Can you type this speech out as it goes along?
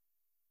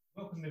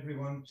Welcome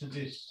everyone to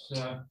this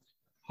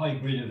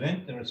hybrid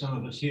event. There are some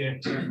of us here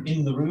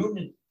in the room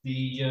at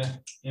the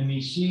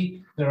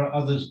MEC. There are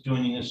others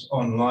joining us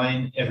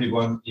online.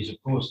 Everyone is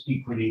of course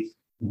equally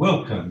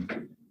welcome.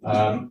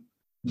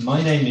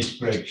 My name is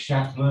Greg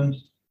Shapland.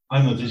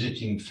 I'm a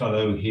visiting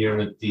fellow here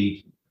at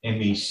the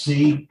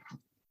MEC.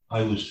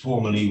 I was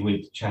formerly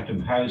with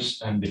Chatham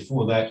House and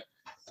before that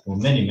for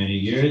many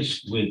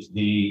years with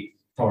the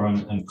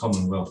Foreign and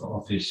Commonwealth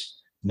Office,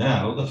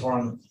 now the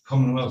Foreign,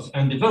 Commonwealth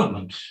and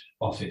Development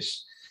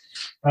Office.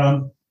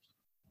 Our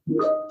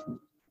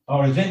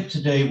event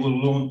today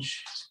will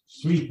launch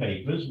 3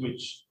 papers,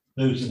 which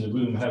those in the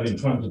room have in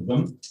front of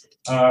them.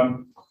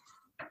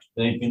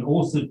 They've been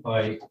authored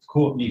by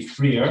Courtney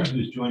Freer,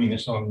 who's joining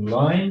us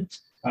online,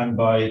 and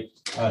by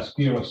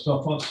Spiros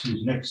Sophos,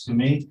 who's next to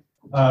me.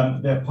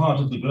 They're part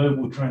of the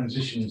Global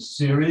Transition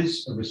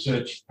Series, a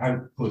research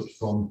output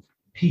from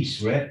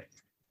PeaceRec,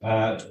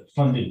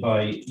 funded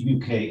by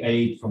UK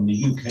aid from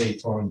the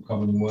UK Foreign,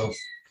 Commonwealth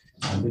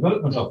and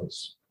Development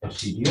Office,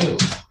 FCDO.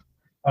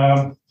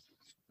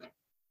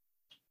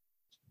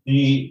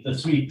 The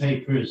 3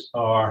 papers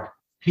are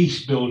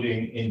Peace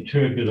Building in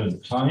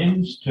Turbulent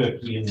Times,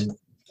 Turkey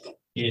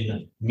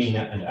in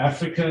MENA and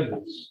Africa,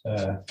 that's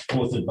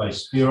authored by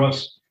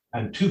Spiros,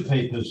 and 2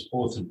 papers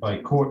authored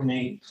by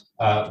Courtney,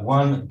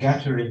 one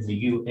Gatter in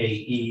the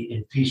UAE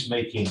in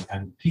Peacemaking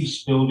and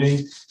Peace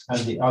Building,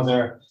 and the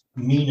other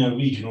MENA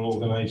Regional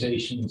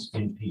Organizations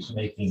in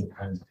Peacemaking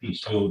and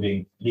Peace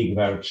Building, League of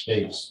Arab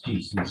States,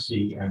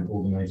 GCC, and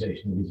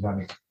Organization of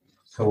Islamic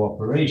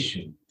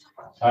Cooperation.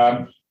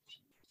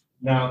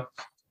 Now,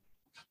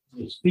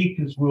 the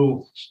speakers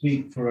will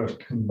speak for a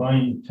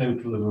combined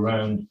total of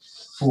around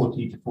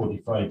 40 to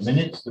 45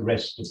 minutes. The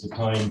rest of the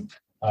time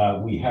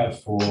we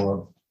have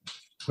for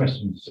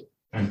questions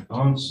and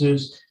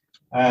answers.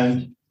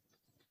 And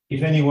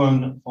if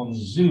anyone on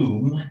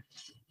Zoom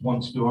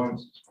wants to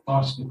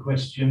ask a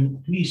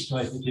question, please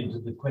type it into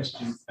the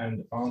question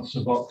and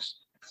answer box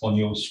on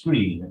your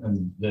screen,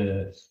 and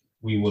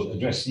we will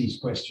address these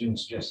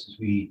questions just as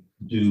we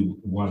do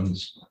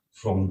ones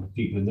from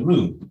people in the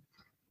room.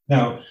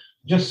 Now,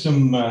 just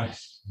some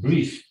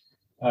brief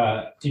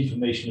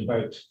information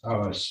about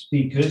our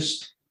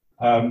speakers,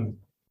 and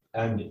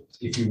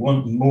if you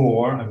want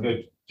more, I'm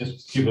going to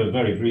just give a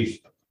very brief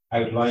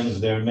outline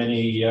of their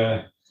many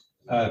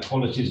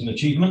qualities and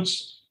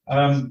achievements.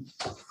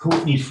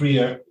 Courtney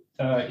Freer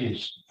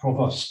is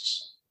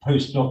Provost's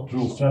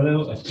postdoctoral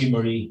fellow at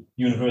Emory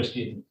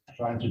University in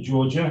Atlanta,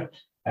 Georgia,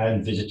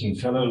 and visiting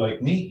fellow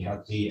like me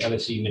at the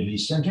LSE Middle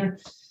East Center.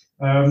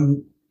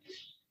 From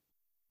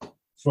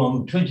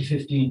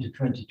 2015 to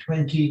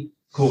 2020,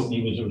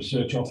 Courtney was a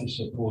research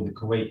officer for the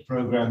Kuwait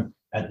program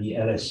at the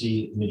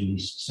LSE Middle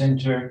East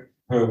Center.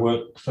 Her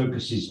work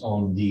focuses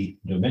on the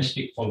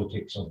domestic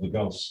politics of the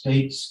Gulf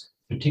states,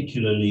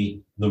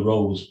 particularly the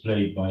roles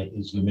played by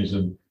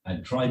Islamism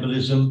and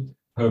tribalism.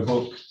 Her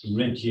book,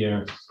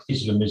 Rentier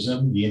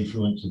Islamism, The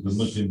Influence of the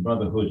Muslim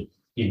Brotherhood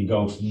in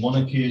Gulf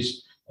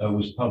Monarchies,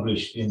 was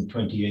published in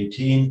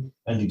 2018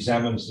 and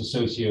examines the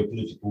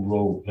socio-political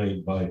role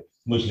played by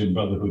Muslim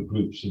Brotherhood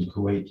groups in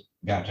Kuwait,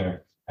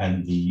 Qatar,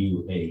 and the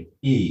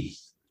UAE.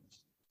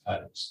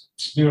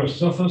 Spiros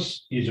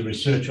Sophos is a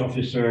research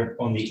officer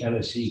on the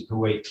LSE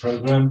Kuwait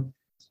program,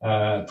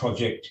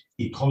 project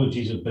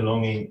Ecologies of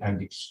Belonging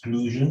and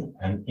Exclusion,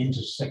 an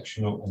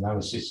intersectional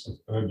analysis of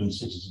urban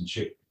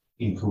citizenship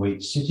in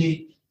Kuwait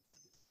City.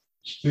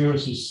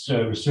 Spiros'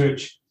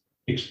 research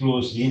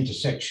explores the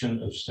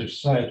intersection of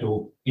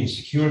societal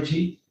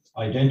insecurity,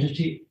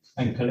 identity,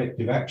 and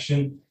collective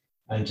action,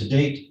 and to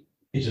date,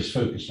 it has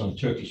focused on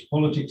Turkish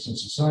politics and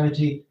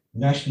society,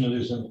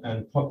 nationalism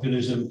and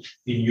populism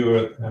in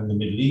Europe and the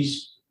Middle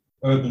East,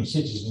 urban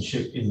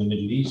citizenship in the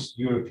Middle East,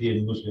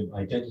 European Muslim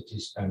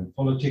identities and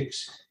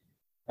politics,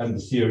 and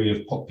the theory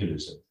of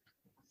populism.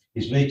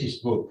 His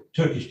latest book,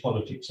 Turkish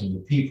Politics and the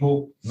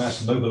People,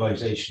 Mass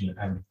Mobilization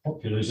and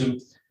Populism,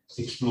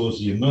 explores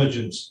the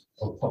emergence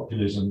of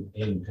populism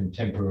in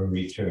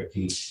contemporary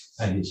Turkey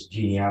and its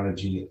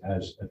genealogy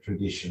as a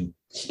tradition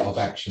of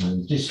action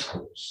and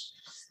discourse.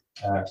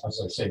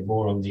 As I said,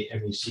 more on the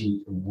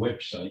MEC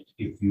website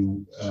if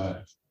you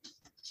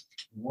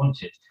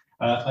want it.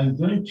 I'm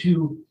going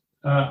to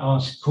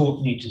ask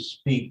Courtney to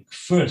speak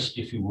first,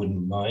 if you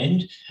wouldn't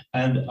mind,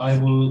 and I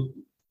will.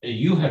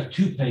 You have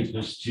 2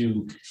 papers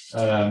to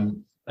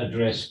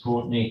address,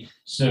 Courtney,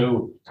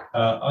 so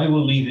I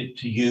will leave it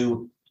to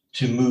you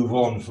to move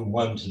on from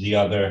one to the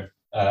other,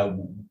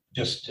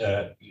 just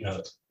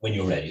when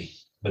you're ready.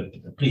 But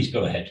please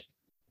go ahead.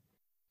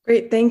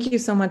 Great. Thank you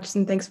so much.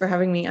 And thanks for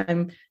having me.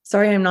 I'm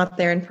sorry I'm not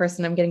there in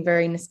person. I'm getting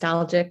very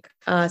nostalgic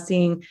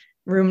seeing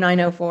room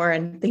 904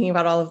 and thinking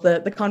about all of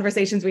the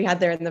conversations we had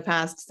there in the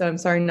past. So I'm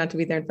sorry not to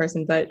be there in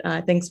person, but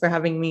thanks for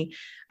having me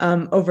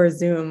over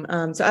Zoom.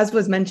 So as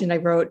was mentioned, I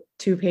wrote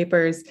 2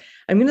 papers.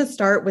 I'm going to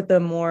start with the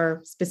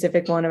more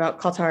specific one about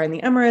Qatar and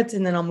the Emirates,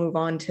 and then I'll move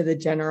on to the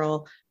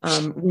general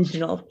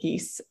regional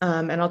piece.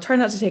 And I'll try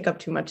not to take up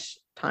too much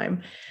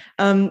time.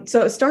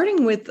 So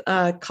starting with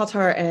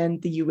Qatar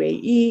and the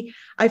UAE,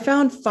 I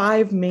found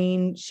 5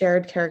 main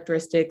shared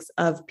characteristics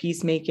of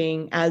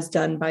peacemaking as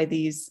done by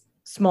these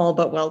small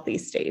but wealthy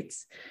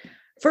states.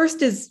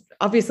 First is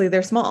obviously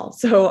they're small.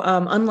 So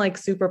unlike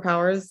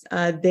superpowers,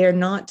 they're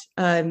not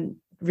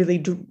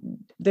really,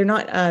 they're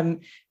not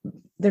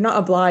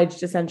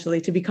obliged essentially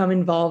to become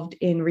involved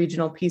in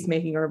regional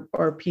peacemaking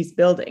or peace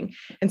building.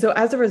 And so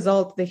as a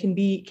result, they can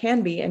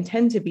be and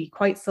tend to be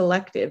quite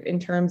selective in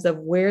terms of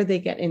where they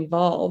get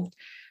involved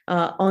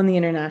on the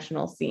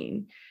international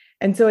scene.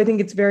 And so I think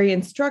it's very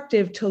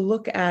instructive to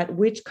look at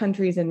which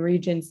countries and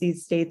regions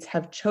these states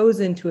have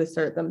chosen to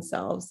assert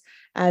themselves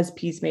as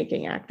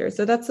peacemaking actors.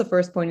 So that's the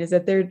first point, is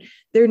that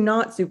they're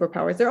not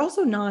superpowers. They're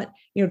also not,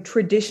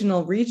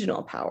 traditional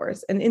regional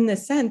powers. And in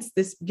this sense,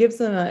 this gives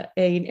them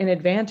an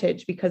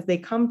advantage because they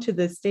come to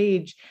the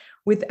stage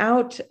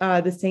without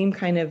the same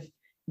kind of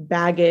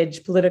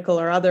baggage, political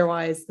or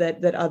otherwise,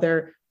 that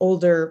other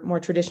older, more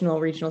traditional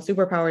regional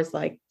superpowers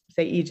like,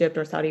 say, Egypt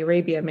or Saudi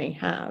Arabia may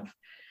have.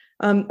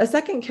 A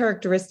second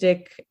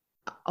characteristic,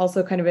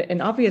 also kind of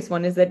an obvious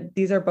one, is that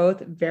these are both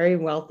very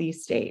wealthy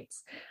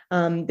states.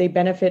 They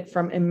benefit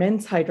from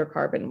immense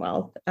hydrocarbon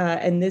wealth,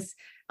 and this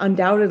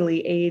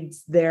undoubtedly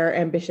aids their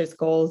ambitious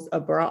goals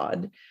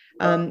abroad.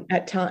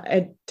 At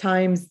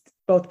times,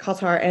 both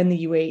Qatar and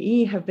the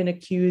UAE have been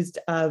accused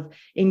of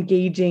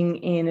engaging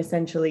in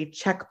essentially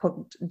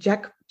checkbook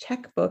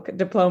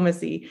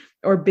diplomacy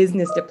or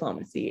business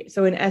diplomacy.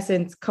 So in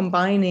essence,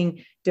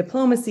 combining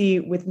diplomacy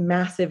with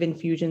massive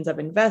infusions of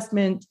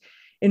investment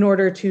in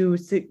order to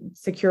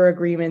secure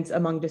agreements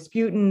among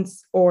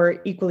disputants,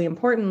 or equally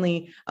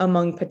importantly,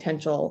 among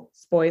potential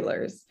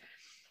spoilers.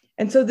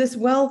 And so this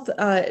wealth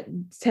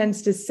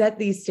tends to set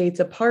these states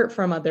apart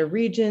from other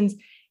regions,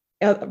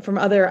 from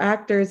other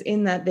actors,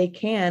 in that they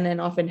can and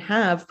often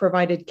have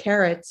provided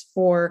carrots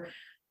for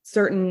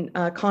certain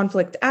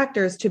conflict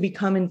actors to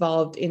become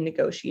involved in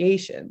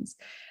negotiations.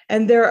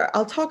 And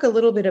I'll talk a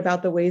little bit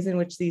about the ways in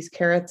which these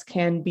carrots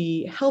can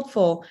be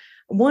helpful.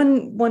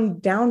 One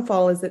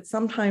downfall is that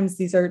sometimes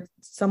these are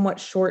somewhat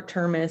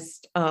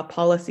short-termist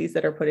policies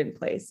that are put in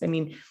place. I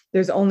mean,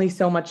 there's only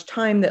so much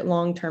time that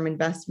long-term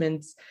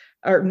investments,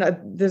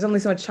 there's only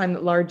so much time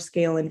that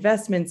large-scale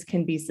investments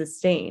can be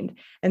sustained.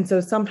 And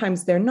so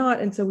sometimes they're not.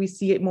 And so we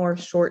see it more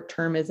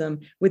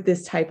short-termism with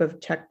this type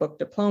of checkbook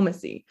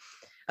diplomacy.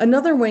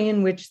 Another way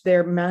in which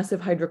their massive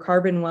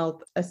hydrocarbon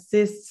wealth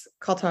assists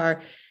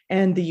Qatar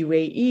and the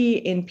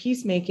UAE in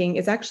peacemaking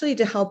is actually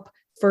to help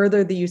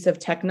further the use of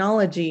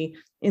technology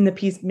in the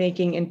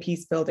peacemaking and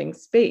peace building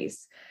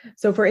space.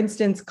 So for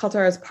instance,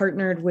 Qatar has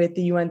partnered with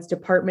the UN's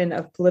Department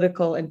of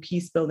Political and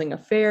Peace Building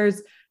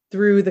Affairs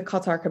through the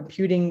Qatar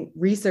Computing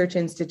Research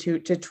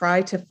Institute to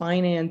try to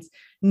finance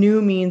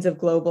new means of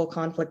global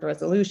conflict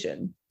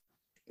resolution.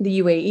 The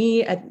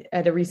UAE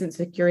at a recent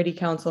Security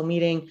Council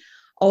meeting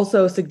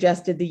also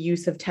suggested the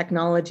use of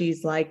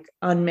technologies like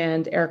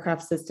unmanned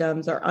aircraft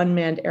systems or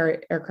unmanned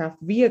aircraft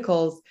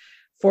vehicles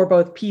for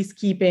both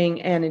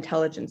peacekeeping and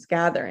intelligence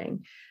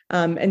gathering.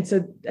 And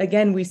so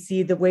again, we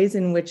see the ways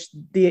in which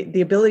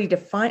the ability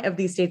of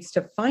these states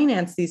to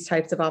finance these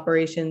types of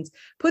operations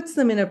puts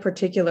them in a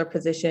particular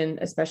position,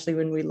 especially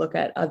when we look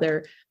at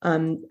other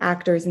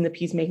actors in the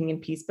peacemaking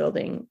and peace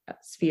building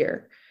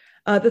sphere.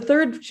 The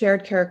third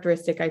shared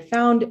characteristic I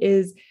found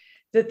is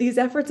that these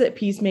efforts at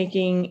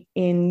peacemaking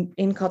in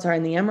Qatar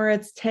and the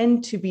Emirates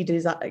tend to be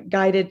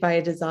guided by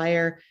a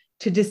desire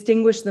to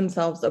distinguish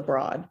themselves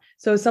abroad.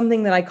 So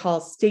something that I call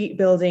state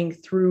building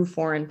through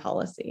foreign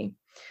policy.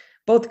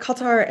 Both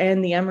Qatar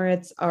and the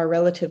Emirates are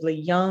relatively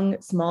young,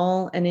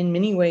 small, and in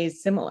many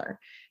ways similar.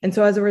 And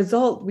so as a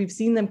result, we've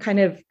seen them kind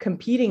of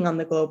competing on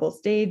the global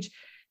stage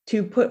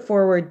to put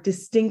forward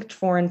distinct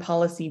foreign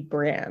policy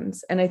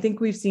brands. And I think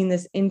we've seen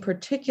this in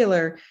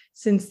particular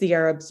since the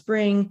Arab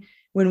Spring,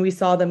 when we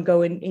saw them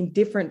go in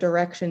different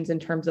directions in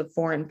terms of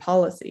foreign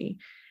policy.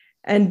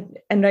 And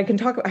I can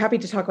happy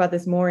to talk about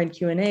this more in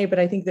Q&A, but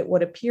I think that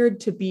what appeared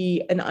to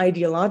be an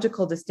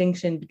ideological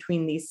distinction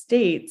between these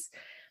states,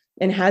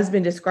 and has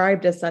been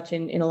described as such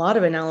in a lot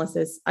of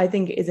analysis, I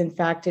think is in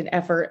fact an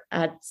effort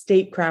at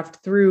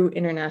statecraft through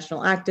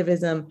international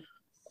activism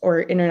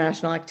or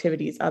international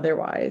activities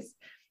otherwise.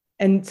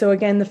 And so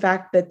again, the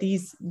fact that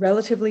these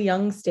relatively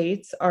young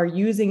states are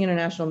using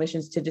international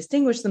missions to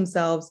distinguish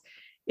themselves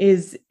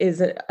is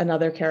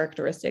another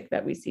characteristic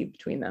that we see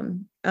between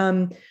them.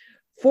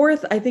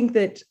 Fourth, I think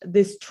that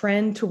this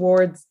trend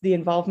towards the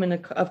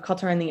involvement of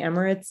Qatar and the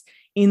Emirates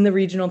in the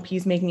regional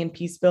peacemaking and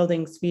peace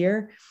building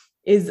sphere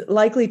is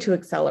likely to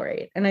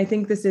accelerate. And I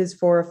think this is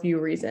for a few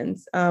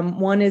reasons.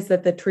 One is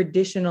that the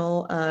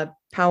traditional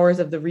powers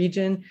of the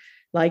region,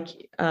 like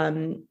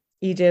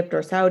Egypt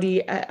or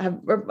Saudi,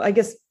 or I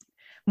guess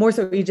more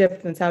so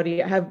Egypt than Saudi,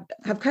 have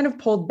kind of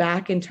pulled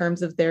back in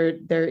terms of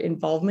their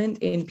involvement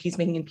in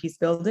peacemaking and peace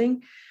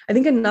building. I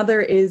think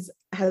another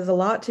has a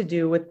lot to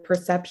do with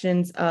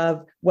perceptions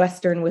of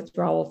Western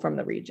withdrawal from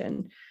the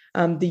region.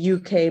 The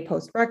UK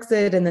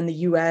post-Brexit, and then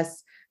the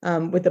US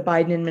with the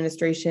Biden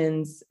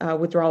administration's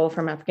withdrawal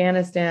from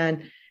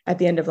Afghanistan, at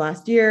the end of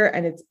last year,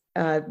 and it's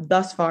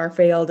thus far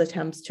failed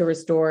attempts to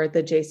restore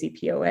the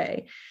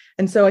JCPOA.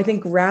 And so I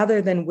think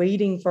rather than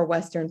waiting for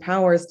Western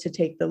powers to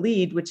take the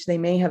lead, which they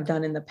may have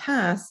done in the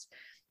past,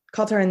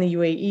 Qatar and the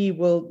UAE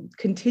will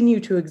continue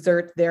to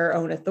exert their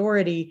own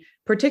authority,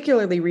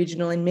 particularly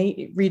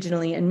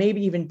regionally and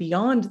maybe even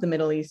beyond the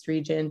Middle East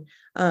region,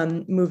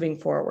 moving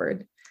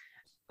forward.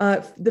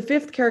 The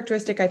fifth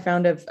characteristic I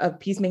found of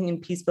peacemaking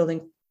and peace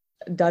building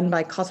done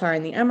by Qatar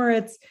and the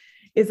Emirates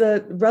is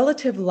a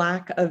relative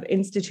lack of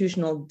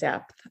institutional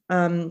depth.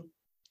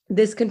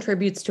 This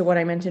contributes to what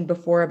I mentioned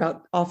before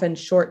about often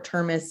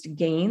short-termist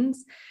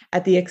gains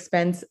at the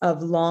expense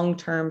of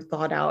long-term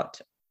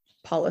thought-out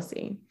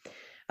policy.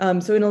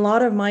 So in a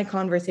lot of my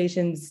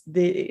conversations,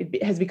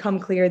 it has become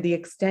clear the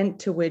extent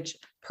to which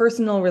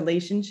personal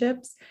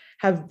relationships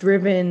have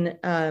driven,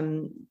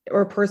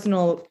 or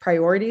personal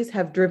priorities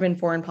have driven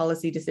foreign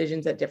policy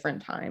decisions at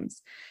different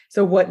times.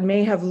 So what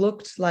may have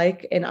looked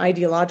like an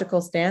ideological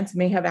stance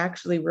may have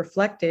actually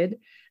reflected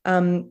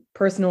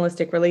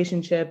personalistic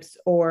relationships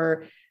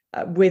or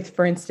with,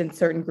 for instance,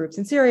 certain groups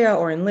in Syria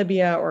or in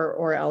Libya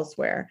or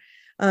elsewhere.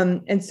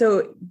 And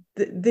so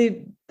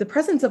the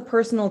presence of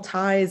personal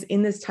ties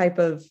in this type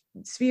of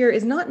sphere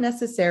is not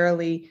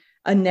necessarily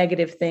a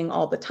negative thing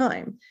all the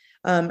time.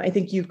 I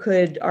think you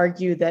could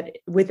argue that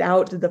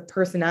without the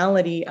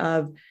personality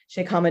of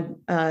Sheikh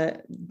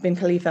Hamad bin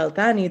Khalifa Al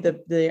Thani,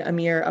 the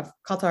Emir of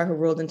Qatar who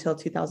ruled until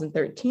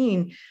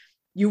 2013,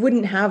 you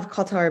wouldn't have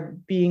Qatar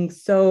being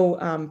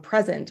so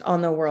present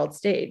on the world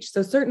stage.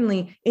 So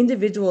certainly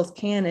individuals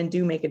can and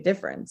do make a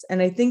difference.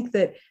 And I think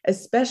that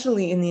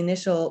especially in the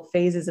initial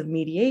phases of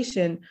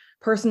mediation,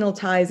 personal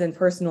ties and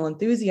personal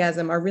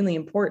enthusiasm are really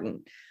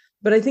important.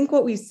 But I think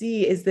what we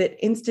see is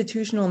that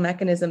institutional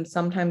mechanisms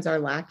sometimes are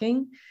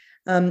lacking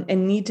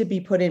and need to be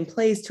put in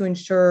place to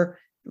ensure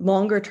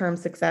longer term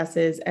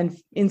successes and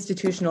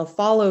institutional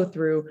follow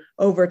through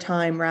over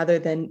time, rather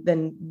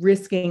than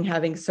risking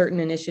having certain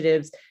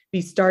initiatives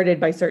be started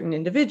by certain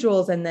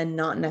individuals and then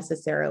not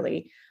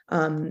necessarily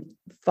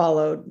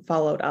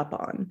followed up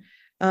on.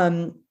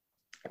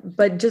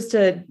 But just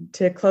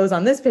to close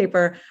on this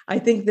paper, I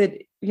think that,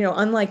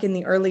 unlike in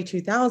the early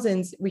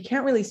 2000s, we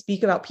can't really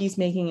speak about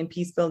peacemaking and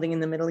peace building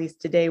in the Middle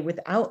East today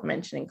without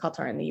mentioning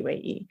Qatar and the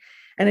UAE.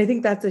 And I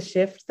think that's a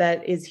shift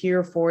that is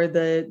here for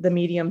the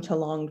medium to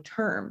long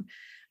term.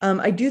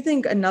 I do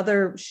think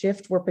another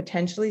shift we're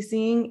potentially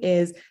seeing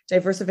is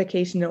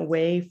diversification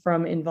away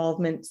from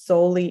involvement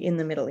solely in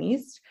the Middle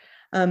East.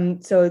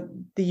 So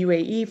the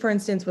UAE, for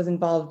instance, was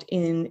involved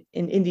in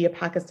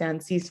India-Pakistan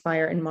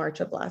ceasefire in March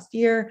of last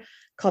year.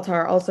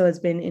 Qatar also has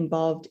been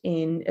involved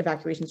in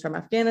evacuations from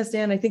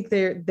Afghanistan. I think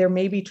they're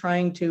maybe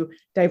trying to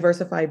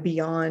diversify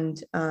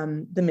beyond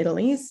the Middle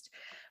East,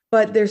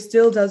 but there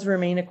still does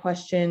remain a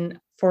question,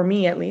 for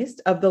me at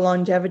least, of the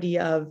longevity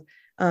of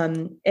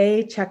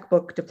A,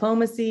 checkbook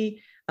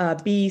diplomacy,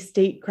 B,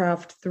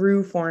 statecraft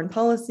through foreign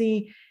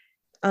policy,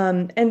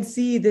 and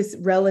C, this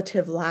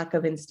relative lack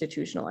of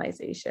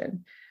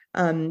institutionalization.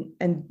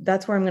 And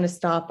that's where I'm going to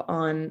stop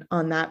on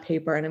that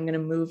paper, and I'm going to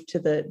move to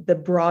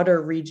the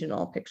broader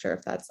regional picture,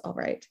 if that's all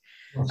right.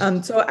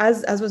 So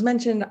as was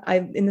mentioned,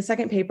 in the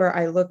second paper,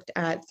 I looked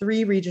at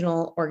 3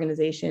 regional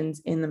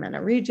organizations in the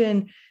MENA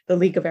region: the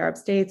League of Arab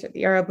States, or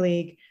the Arab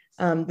League,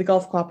 the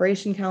Gulf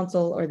Cooperation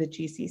Council, or the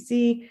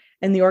GCC,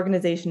 and the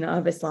Organization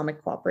of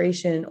Islamic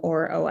Cooperation,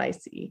 or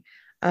OIC.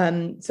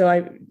 So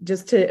I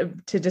just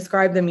to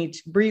describe them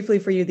each briefly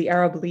for you, the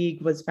Arab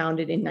League was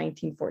founded in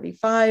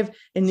 1945,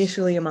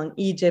 initially among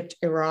Egypt,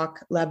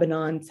 Iraq,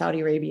 Lebanon, Saudi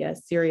Arabia,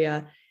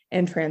 Syria,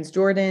 and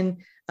Transjordan.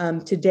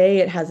 Today,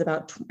 it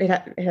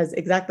has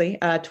exactly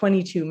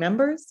 22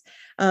 members.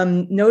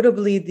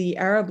 Notably, the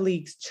Arab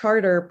League's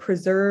charter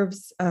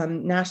preserves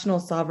national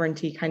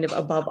sovereignty kind of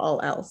above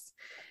all else.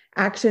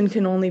 Action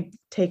can only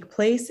take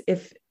place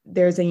if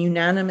there's a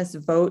unanimous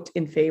vote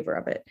in favor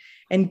of it.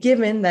 And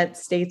given that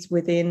states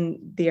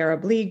within the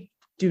Arab League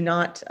do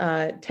not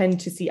tend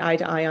to see eye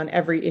to eye on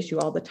every issue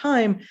all the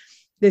time,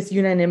 this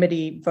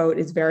unanimity vote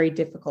is very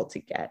difficult to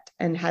get,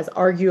 and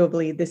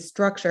this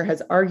structure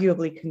has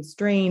arguably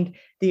constrained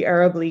the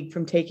Arab League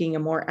from taking a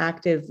more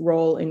active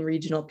role in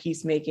regional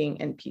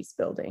peacemaking and peace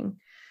building.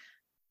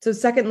 So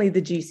secondly,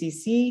 the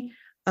GCC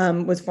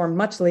was formed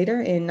much later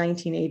in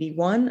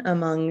 1981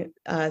 among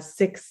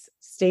 6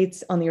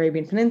 states on the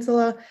Arabian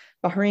Peninsula: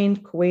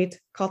 Bahrain, Kuwait,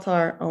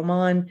 Qatar,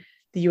 Oman,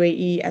 the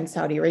UAE, and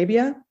Saudi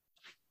Arabia.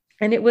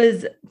 And it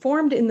was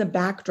formed in the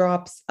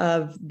backdrops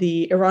of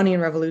the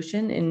Iranian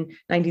Revolution in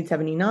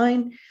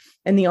 1979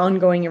 and the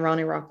ongoing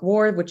Iran-Iraq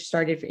War, which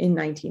started in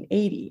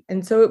 1980.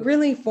 And so it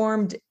really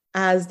formed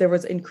as there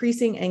was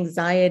increasing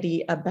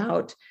anxiety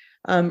about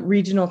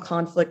regional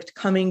conflict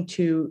coming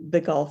to the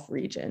Gulf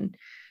region.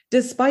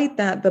 Despite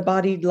that, the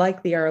body,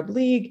 like the Arab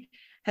League,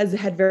 has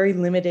had very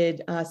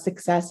limited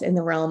success in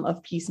the realm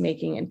of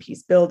peacemaking and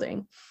peace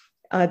building.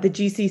 The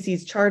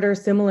GCC's charter,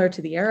 similar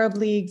to the Arab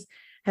League's,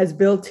 has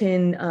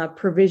built-in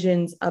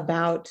provisions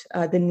about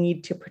the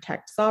need to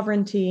protect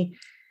sovereignty.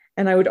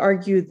 And I would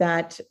argue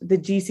that the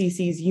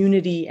GCC's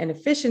unity and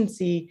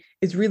efficiency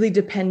is really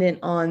dependent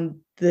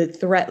on the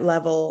threat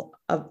level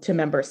to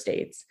member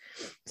states.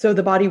 So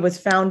the body was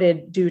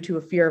founded due to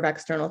a fear of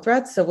external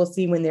threats. So we'll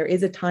see when there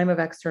is a time of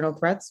external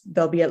threats,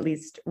 there'll be at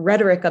least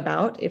rhetoric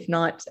about, if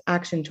not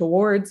action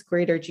towards,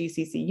 greater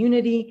GCC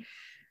unity.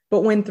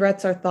 But when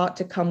threats are thought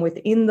to come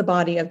within the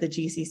body of the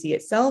GCC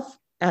itself,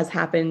 as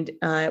happened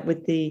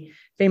with the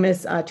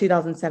famous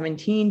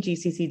 2017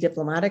 GCC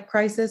diplomatic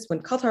crisis, when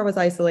Qatar was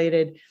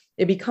isolated,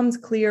 it becomes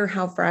clear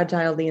how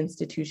fragile the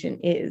institution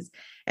is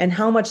and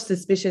how much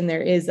suspicion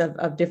there is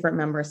of different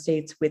member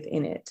states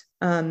within it.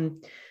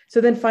 So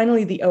then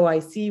finally, the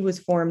OIC was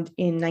formed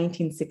in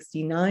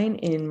 1969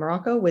 in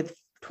Morocco with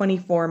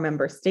 24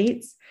 member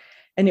states.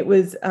 And it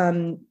was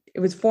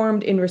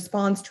formed in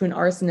response to an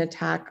arson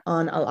attack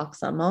on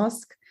Al-Aqsa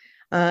Mosque.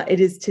 It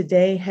is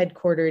today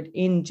headquartered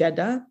in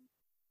Jeddah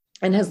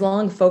and has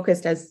long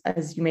focused, as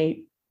you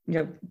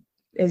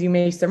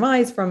may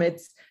surmise from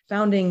its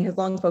founding, has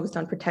long focused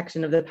on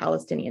protection of the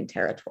Palestinian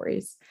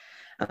territories.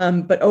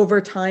 But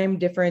over time,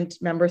 different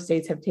member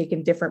states have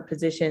taken different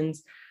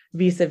positions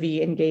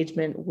vis-a-vis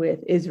engagement with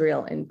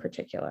Israel in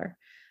particular.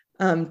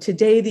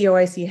 Today, the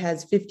OIC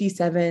has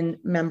 57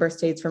 member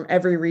states from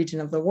every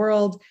region of the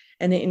world,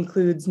 and it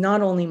includes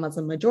not only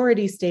Muslim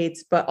majority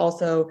states, but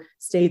also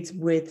states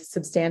with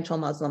substantial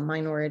Muslim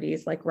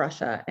minorities like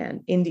Russia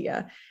and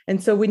India.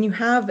 And so when you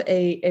have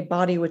a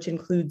body which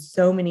includes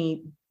so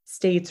many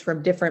states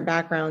from different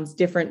backgrounds,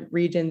 different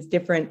regions,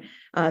 different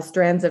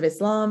strands of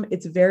Islam,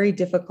 it's very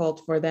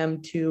difficult for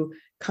them to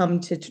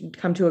come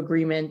to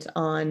agreement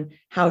on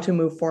how to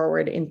move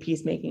forward in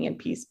peacemaking and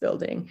peace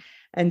building.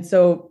 And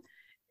so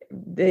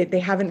they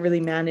haven't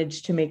really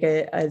managed to make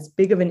as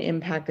big of an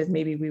impact as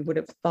maybe we would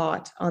have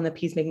thought on the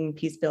peacemaking and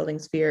peace building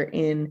sphere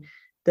in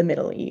the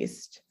Middle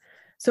East.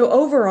 So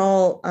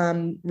overall,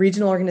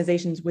 regional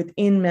organizations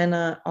within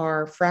MENA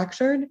are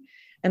fractured.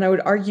 And I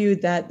would argue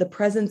that the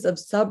presence of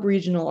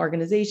sub-regional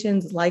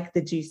organizations like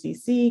the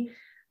GCC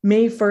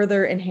may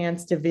further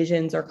enhance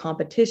divisions or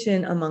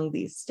competition among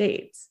these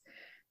states.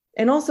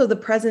 And also the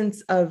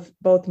presence of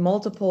both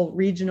multiple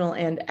regional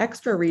and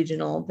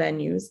extra-regional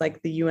venues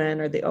like the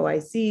UN or the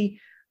OIC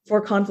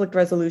for conflict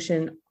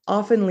resolution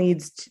often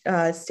leads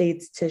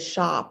states to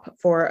shop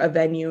for a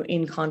venue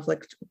in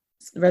conflict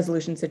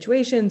resolution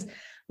situations,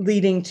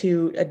 leading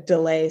to a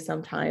delay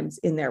sometimes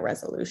in their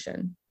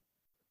resolution.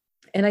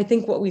 And I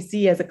think what we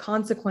see as a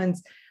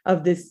consequence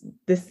of this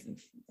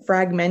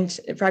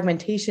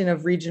fragmentation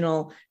of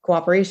regional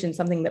cooperation,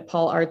 something that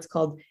Paul Artz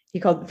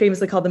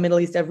famously called the Middle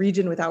East a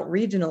region without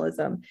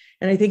regionalism.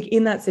 And I think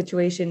in that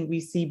situation, we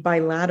see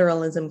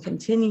bilateralism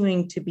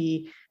continuing to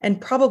be,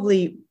 and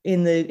probably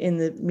in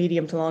the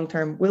medium to long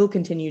term will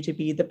continue to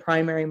be, the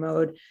primary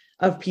mode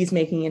of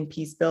peacemaking and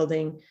peace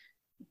building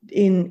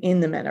in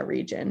the MENA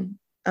region.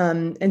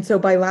 And so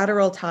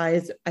bilateral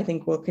ties, I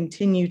think, will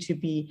continue to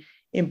be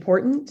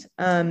important.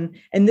 And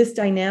this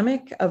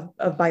dynamic of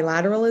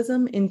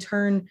bilateralism in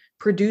turn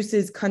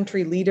produces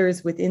country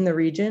leaders within the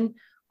region,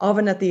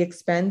 often at the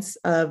expense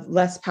of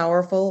less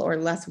powerful or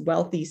less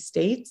wealthy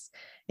states.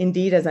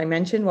 Indeed, as I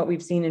mentioned, what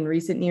we've seen in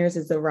recent years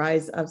is the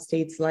rise of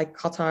states like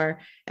Qatar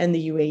and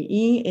the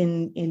UAE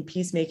in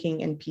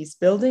peacemaking and peace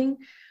building,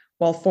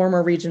 while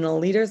former regional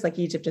leaders like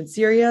Egypt and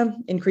Syria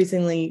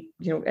increasingly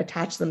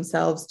attach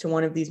themselves to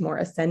one of these more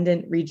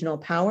ascendant regional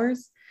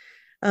powers.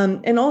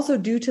 And also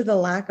due to the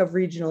lack of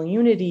regional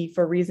unity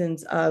for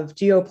reasons of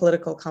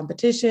geopolitical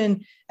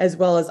competition, as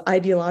well as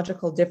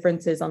ideological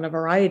differences on a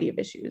variety of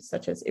issues,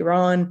 such as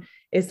Iran,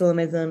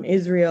 Islamism,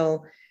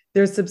 Israel,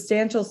 there's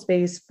substantial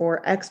space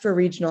for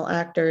extra-regional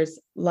actors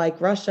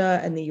like Russia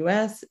and the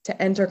US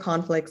to enter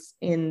conflicts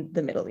in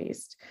the Middle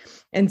East.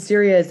 And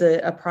Syria is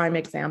a prime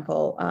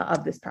example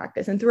of this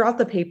practice. And throughout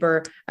the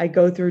paper, I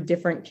go through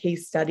different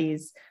case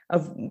studies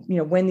of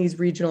when these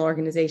regional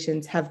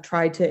organizations have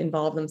tried to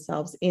involve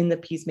themselves in the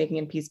peacemaking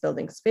and peace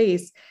building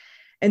space.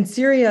 And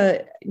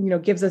Syria,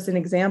 gives us an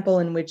example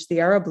in which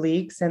the Arab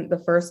League sent the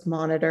first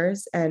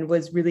monitors and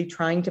was really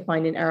trying to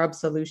find an Arab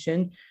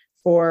solution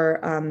for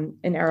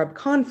an Arab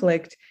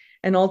conflict.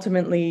 And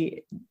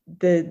ultimately,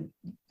 the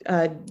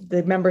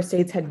member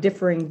states had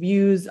differing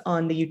views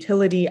on the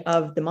utility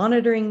of the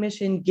monitoring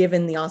mission,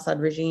 given the Assad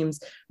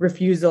regime's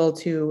refusal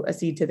to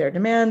accede to their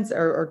demands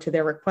or to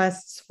their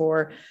requests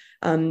for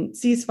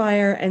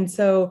ceasefire. And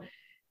so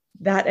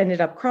that ended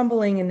up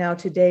crumbling. And now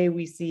today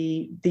we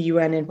see the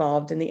UN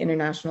involved and the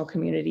international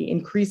community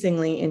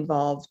increasingly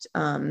involved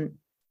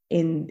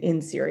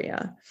in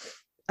Syria.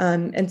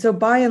 And so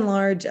by and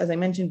large, as I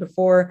mentioned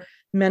before,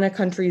 MENA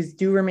countries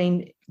do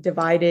remain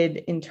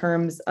divided in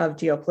terms of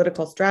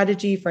geopolitical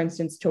strategy, for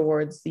instance,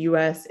 towards the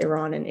US,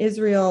 Iran, and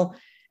Israel,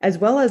 as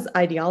well as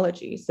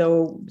ideology.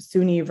 So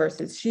Sunni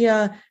versus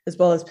Shia, as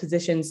well as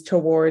positions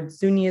towards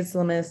Sunni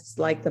Islamists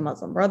like the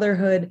Muslim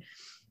Brotherhood,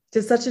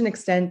 to such an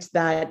extent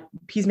that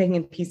peacemaking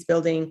and peace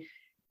building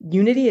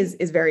unity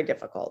is very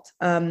difficult.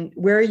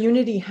 Where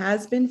unity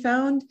has been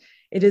found,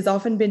 it has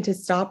often been to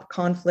stop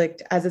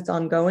conflict as it's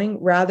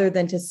ongoing rather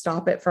than to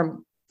stop it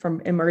from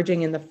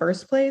emerging in the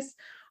first place,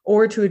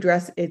 or to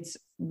address its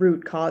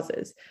root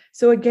causes.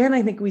 So again,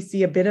 I think we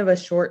see a bit of a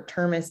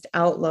short-termist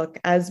outlook,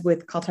 as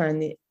with Qatar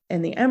and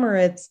the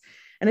Emirates.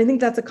 And I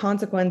think that's a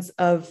consequence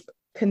of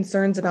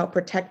concerns about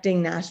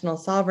protecting national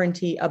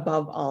sovereignty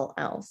above all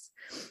else.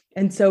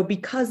 And so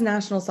because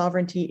national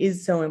sovereignty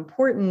is so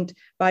important,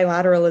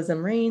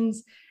 bilateralism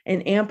reigns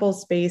and ample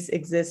space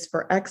exists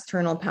for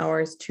external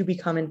powers to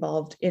become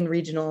involved in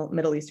regional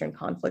Middle Eastern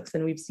conflicts.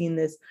 And we've seen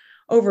this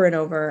over and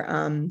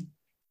over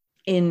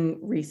in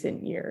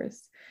recent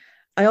years.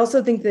 I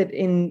also think that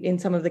in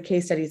some of the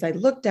case studies I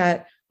looked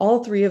at,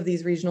 all three of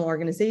these regional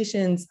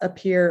organizations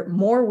appear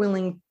more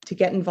willing to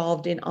get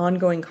involved in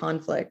ongoing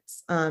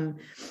conflicts.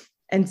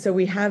 And so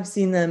we have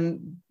seen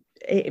them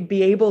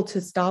be able to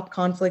stop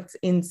conflicts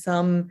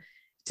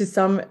to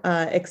some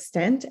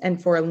extent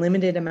and for a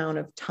limited amount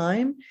of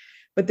time,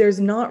 but there's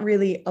not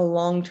really a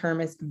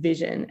long-termist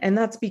vision. And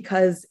that's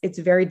because it's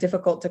very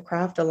difficult to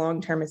craft a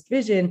long-termist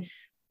vision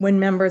when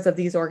members of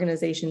these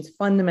organizations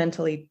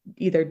fundamentally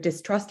either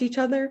distrust each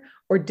other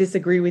or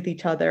disagree with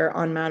each other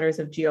on matters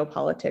of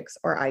geopolitics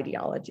or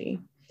ideology.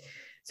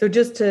 So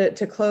just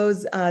to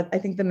close, I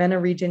think the MENA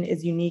region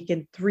is unique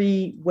in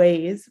three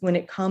ways when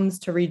it comes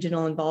to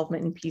regional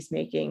involvement in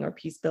peacemaking or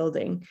peace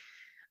building.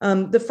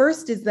 The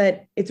first is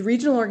that its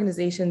regional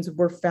organizations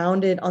were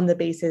founded on the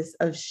basis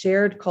of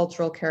shared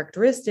cultural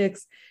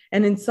characteristics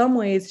and in some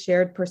ways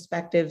shared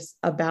perspectives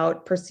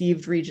about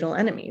perceived regional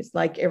enemies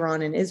like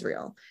Iran and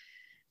Israel.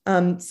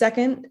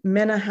 Second,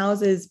 MENA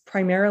houses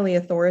primarily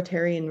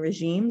authoritarian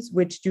regimes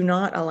which do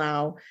not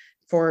allow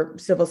for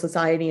civil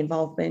society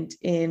involvement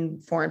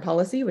in foreign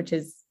policy, which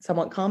is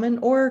somewhat common,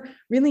 or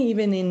really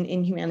even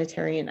in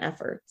humanitarian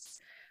efforts.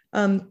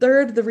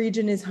 Third, the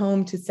region is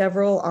home to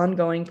several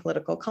ongoing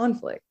political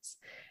conflicts.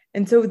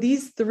 And so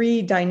these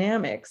three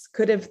dynamics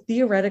could have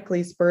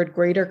theoretically spurred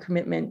greater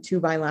commitment to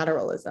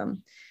bilateralism.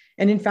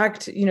 And in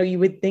fact, you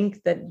would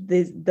think that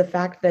the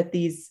fact that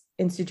these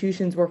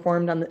institutions were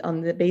formed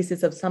on the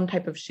basis of some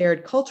type of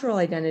shared cultural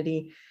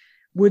identity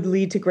would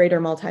lead to greater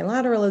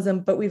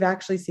multilateralism, but we've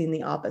actually seen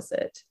the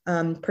opposite,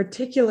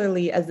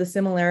 particularly as the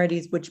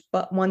similarities which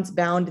once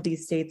bound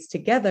these states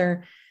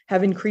together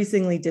have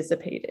increasingly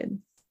dissipated,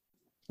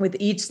 with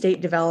each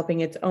state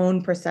developing its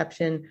own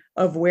perception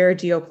of where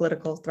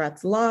geopolitical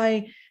threats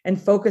lie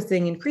and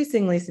focusing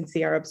increasingly since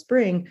the Arab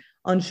Spring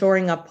on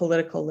shoring up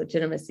political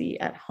legitimacy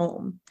at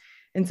home.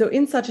 And so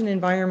in such an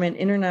environment,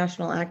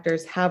 international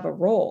actors have a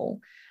role.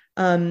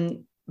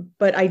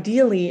 But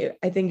ideally,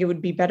 I think it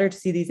would be better to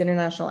see these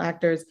international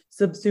actors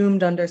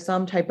subsumed under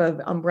some type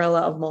of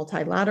umbrella of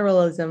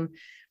multilateralism,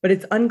 but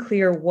it's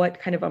unclear what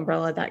kind of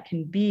umbrella that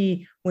can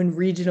be when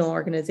regional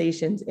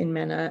organizations in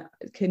MENA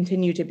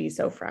continue to be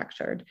so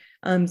fractured.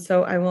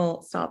 So I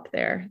will stop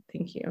there.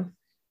 Thank you.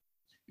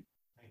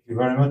 Thank you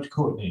very much,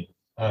 Courtney.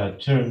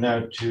 Turn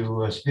now to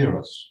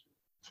Spiros,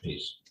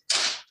 please.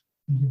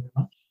 Thank you very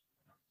much.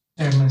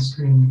 Share my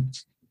screen.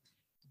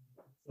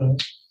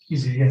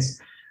 Easy, yes.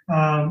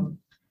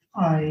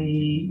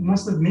 I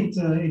must admit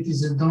it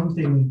is a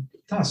daunting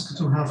task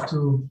to have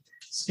to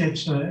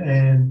sketch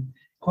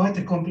quite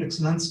a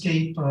complex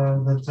landscape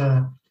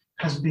that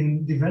has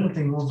been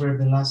developing over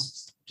the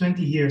last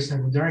 20 years, I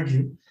would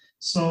argue.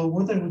 So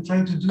what I will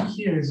try to do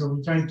here is I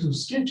will try to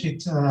sketch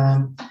it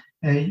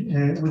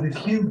with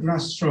a few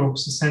brush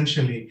strokes,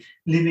 essentially,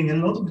 leaving a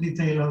lot of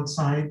detail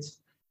outside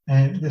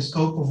the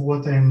scope of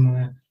what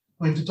I'm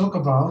going to talk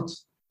about,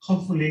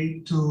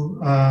 hopefully to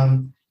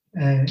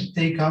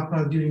take up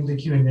during the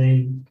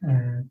Q&A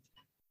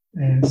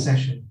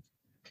session.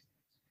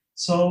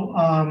 So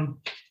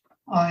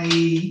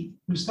I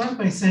will start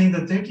by saying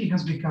that Turkey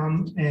has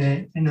become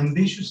an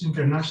ambitious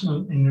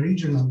international and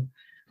regional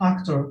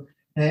actor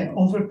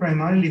over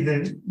primarily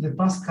the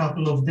past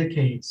couple of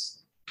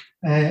decades.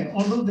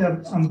 Although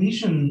the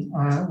ambition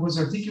was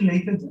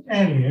articulated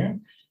earlier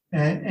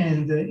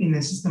and in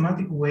a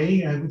systematic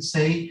way, I would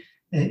say,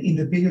 in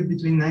the period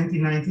between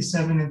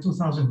 1997 and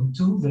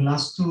 2002, the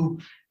last two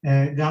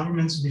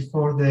governments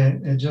before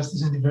the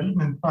Justice and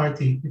Development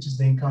Party, which is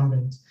the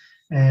incumbent,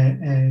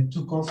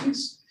 took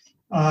office.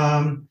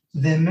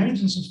 The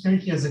emergence of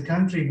Turkey as a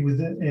country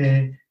with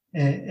a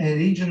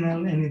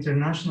regional and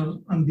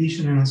international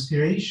ambition and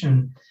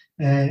aspiration,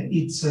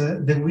 it's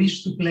the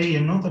wish to play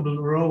a notable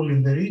role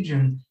in the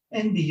region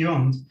and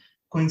beyond,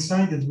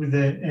 coincided with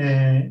the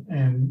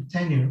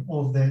tenure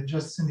of the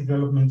Justice and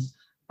Development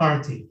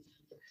Party.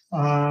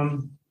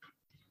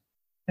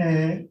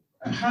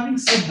 Having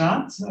said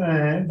that,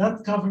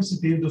 that covers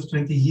a period of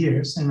 20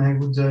 years, and I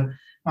would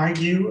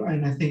argue,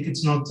 and I think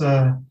it's not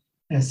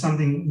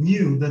something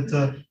new,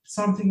 that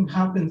something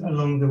happened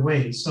along the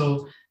way.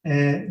 So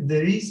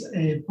there is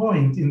a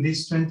point in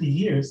these 20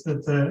 years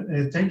that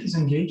Turkey's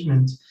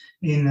engagement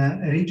in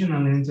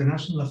regional and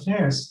international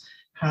affairs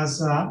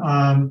has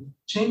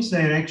changed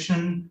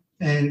direction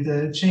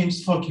and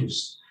changed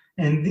focus.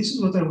 And this is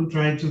what I will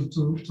try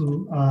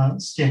to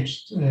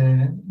sketch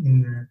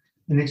in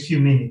the next few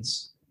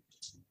minutes.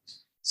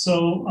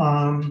 So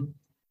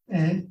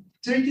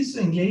Turkey's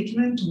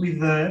engagement with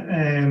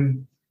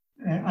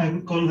I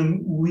would call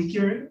them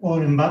weaker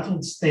or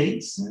embattled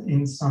states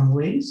in some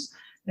ways,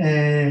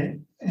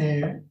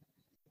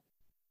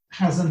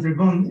 has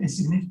undergone a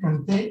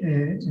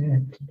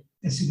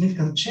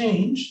significant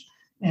change,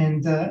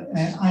 and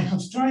I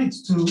have tried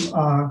to,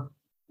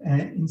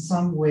 in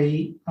some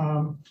way,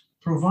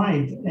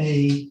 provide a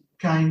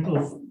kind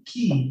of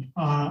key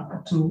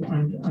to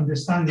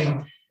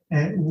understanding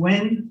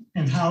when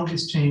and how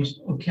this change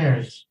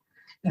occurred.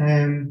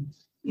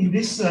 In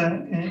this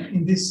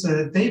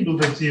table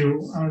that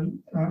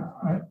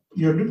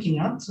you're looking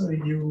at,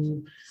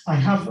 I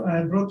have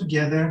brought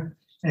together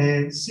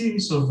a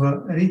series of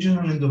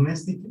regional and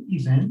domestic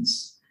events,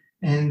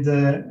 and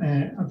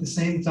at the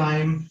same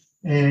time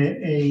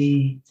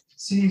a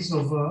series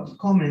of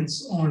comments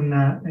on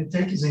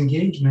Turkey's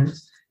engagement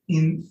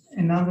in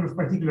a number of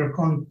particular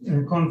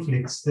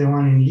conflicts, the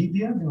one in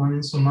Libya, the one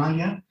in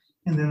Somalia,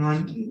 and the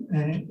one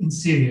in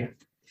Syria.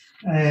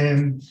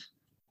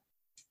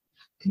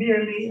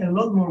 Clearly, a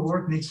lot more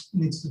work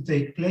needs to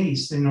take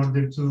place in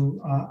order to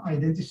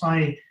identify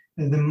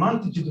the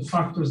multitude of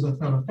factors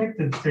that have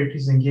affected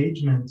Turkey's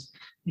engagement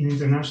in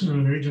international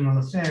and regional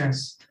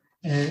affairs.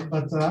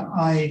 But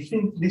I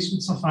think this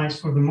would suffice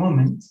for the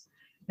moment,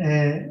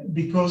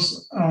 because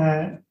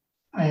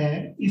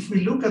if we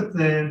look at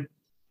the,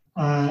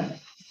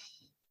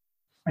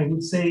 I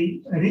would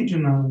say,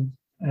 regional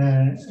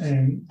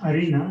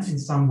arena in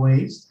some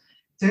ways,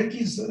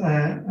 Turkey's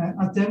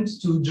attempt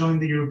to join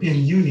the European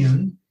Union,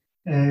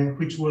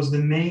 which was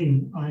the main,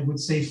 I would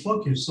say,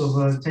 focus of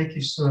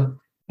Turkish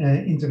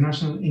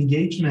international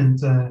engagement,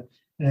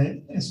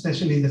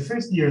 especially in the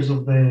first years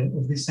of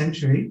this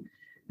century,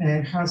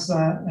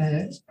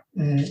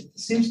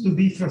 seems to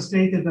be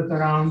frustrated at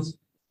around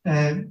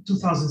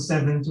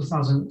 2007,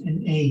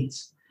 2008.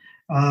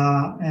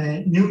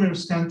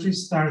 Numerous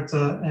countries start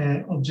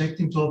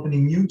objecting to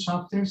opening new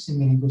chapters in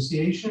the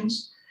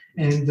negotiations,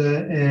 and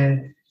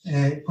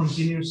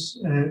continuous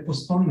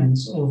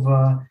postponements of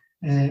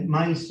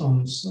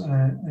milestones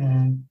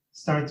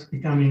start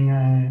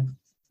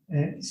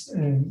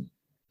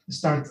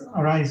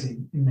arising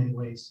in many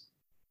ways.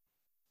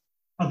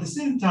 At the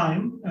same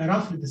time,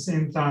 roughly the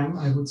same time,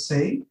 I would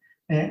say,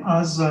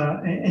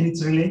 and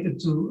it's related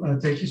to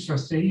Turkish the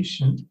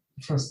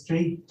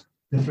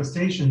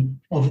frustration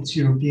of its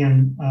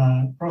European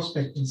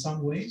prospect in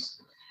some ways.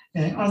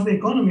 As the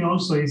economy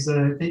also is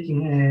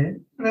taking a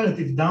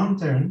relative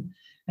downturn,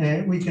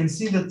 we can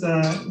see that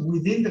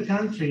within the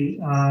country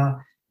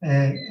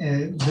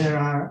there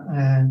are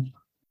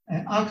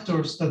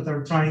actors that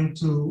are trying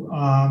to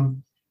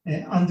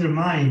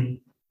undermine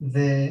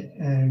the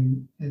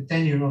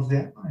tenure of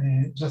the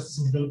Justice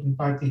and Development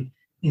Party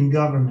in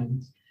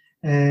government.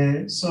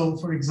 So,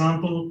 for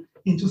example,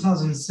 in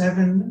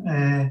 2007,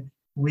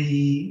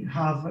 we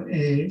have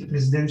a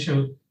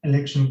presidential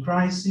election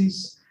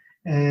crisis.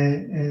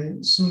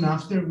 Soon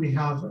after, we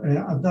have,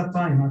 at that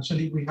time,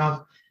 actually, we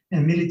have a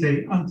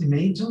military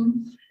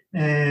ultimatum.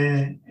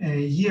 A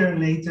year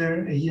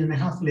later, a year and a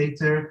half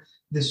later,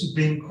 the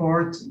Supreme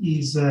Court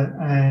is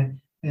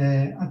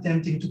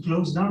attempting to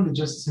close down the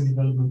Justice and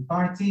Development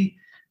Party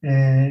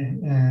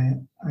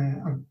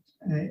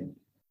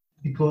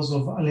because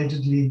of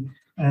allegedly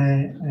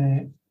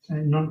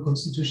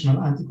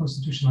non-constitutional,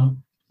 anti-constitutional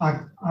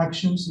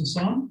actions and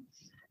so on.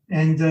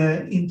 And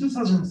in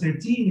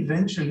 2013,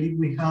 eventually,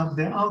 we have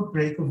the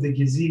outbreak of the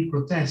Gezi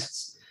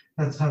protests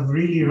that have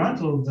really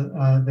rattled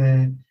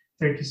the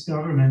Turkish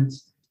government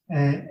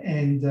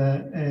and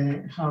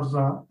have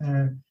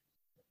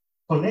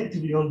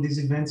collectively, all these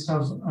events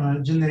have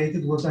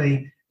generated what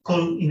I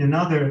call in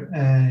another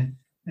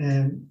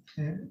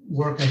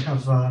work I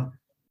have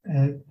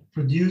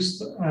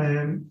produced,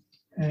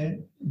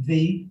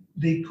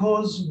 they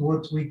cause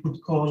what we could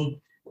call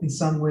in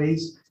some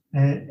ways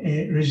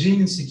a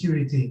regime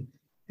insecurity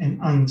and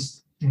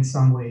angst in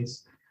some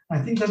ways. I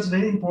think that's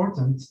very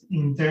important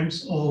in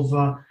terms of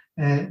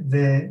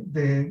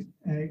the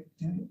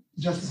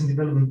Justice and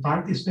Development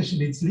Party,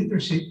 especially its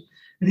leadership,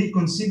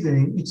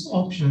 reconsidering its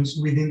options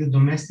within the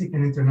domestic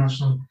and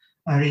international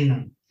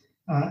arena.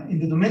 In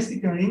the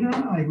domestic arena,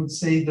 I would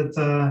say that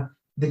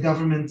the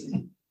government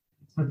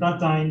at that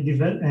time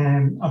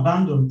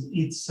abandoned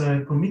its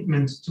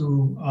commitment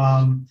to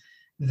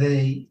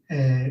the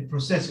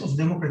process of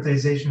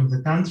democratization of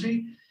the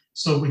country.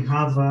 So we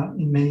have,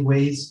 in many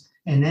ways,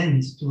 an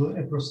end to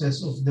a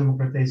process of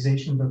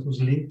democratization that was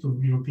linked to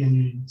European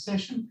Union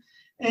accession.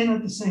 And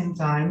at the same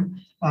time,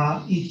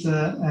 it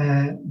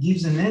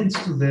gives an end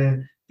to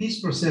the peace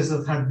process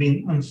that had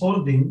been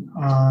unfolding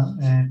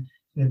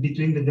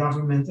between the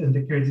government and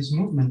the Kurdish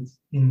movement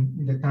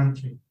in the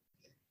country.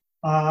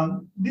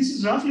 This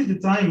is roughly the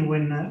time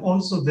when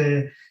also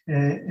the,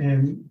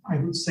 I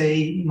would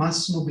say,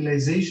 mass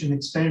mobilization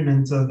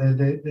experiment,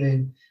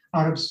 the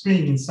Arab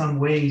Spring in some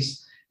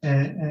ways,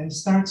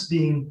 starts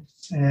being,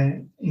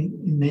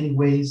 in many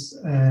ways,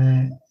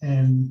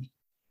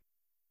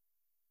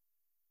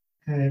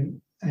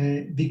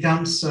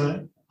 becomes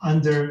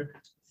under,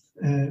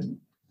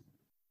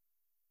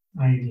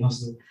 I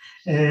lost it.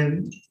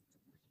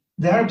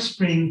 The Arab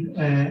Spring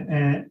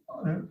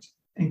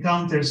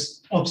encounters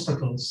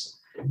obstacles.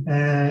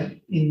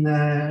 In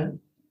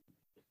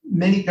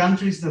many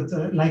countries that,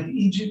 like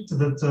Egypt,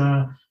 that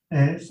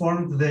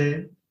formed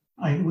the,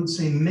 I would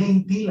say, main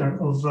pillar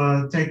of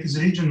Turkey's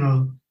regional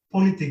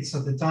politics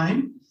at the time,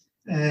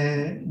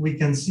 we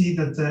can see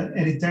that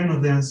a return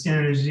of the Ancien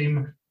regime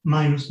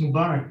minus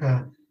Mubarak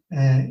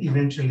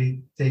eventually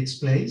takes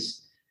place.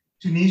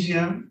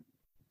 Tunisia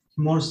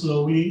more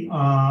slowly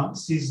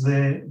sees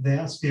the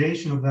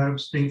aspiration of the Arab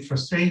Spring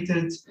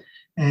frustrated,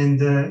 and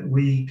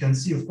we can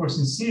see, of course,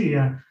 in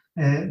Syria,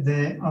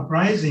 the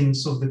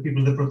uprisings of the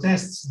people, the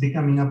protests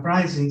becoming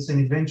uprisings, and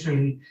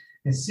eventually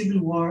a civil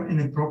war and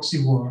a proxy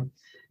war.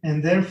 And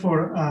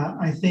therefore,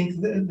 I think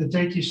the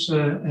Turkish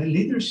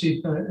leadership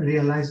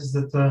realizes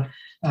that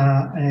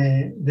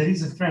there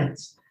is a threat,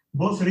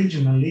 both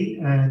regionally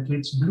to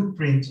its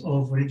blueprint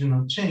of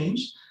regional change,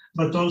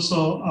 but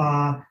also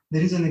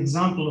there is an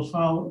example of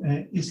how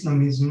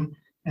Islamism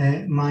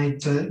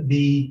might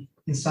be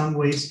in some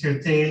ways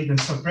curtailed and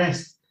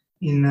suppressed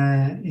in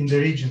the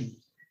region.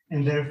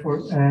 And therefore,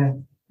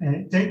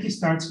 Turkey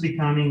starts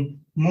becoming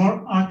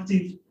more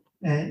active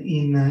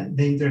in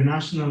the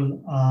international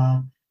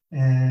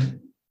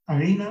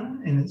arena,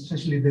 and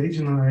especially the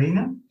regional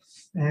arena,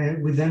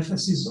 with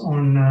emphasis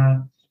on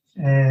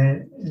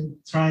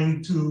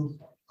trying to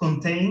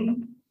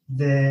contain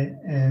the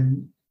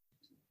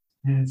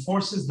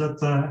forces that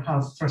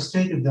have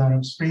frustrated the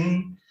Arab Spring,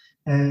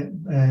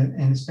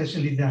 and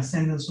especially the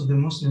ascendance of the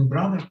Muslim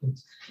Brotherhood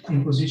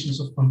in positions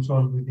of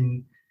control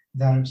within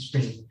the Arab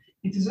Spring.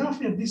 It is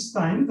roughly at this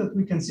time that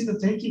we can see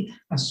that Turkey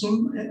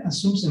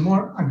assumes a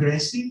more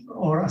aggressive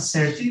or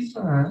assertive,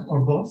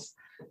 or both,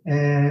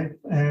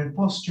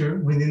 posture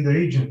within the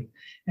region.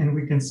 And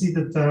we can see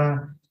that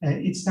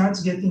it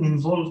starts getting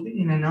involved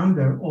in a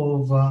number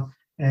of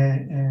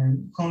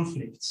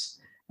conflicts.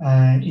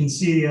 In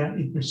Syria,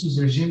 it pursues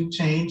regime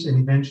change and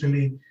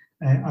eventually,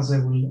 as I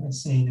will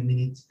say in a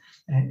minute,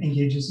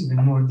 engages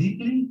even more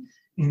deeply.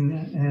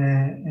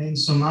 In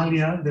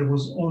Somalia, there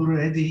was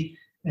already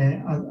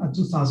a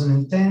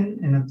 2010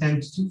 an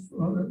attempt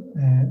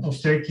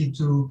of Turkey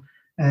to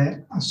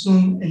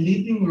assume a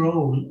leading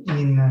role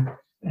in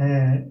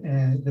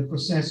the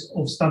process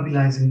of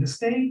stabilizing the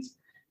state.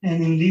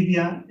 And in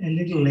Libya, a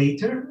little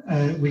later,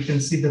 we can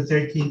see that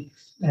Turkey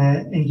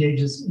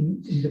engages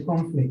in the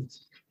conflict.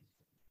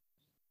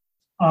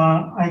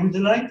 I would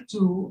like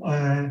to,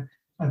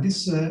 at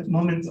this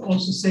moment,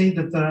 also say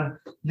that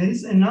there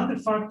is another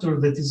factor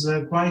that is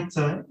quite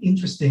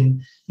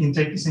interesting in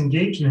Turkey's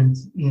engagement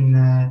in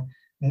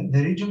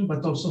the region,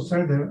 but also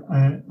further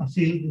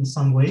afield in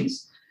some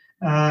ways,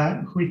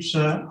 which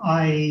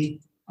I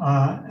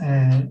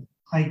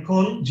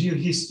call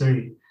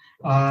geohistory.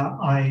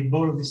 I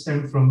borrowed this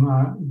term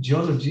from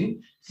geology,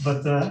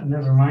 but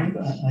never mind.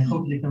 I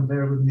hope you can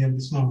bear with me at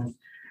this moment.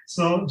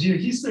 So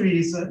geohistory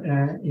is,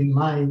 in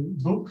my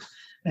book,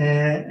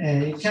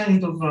 a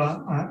kind of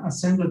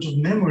assemblage of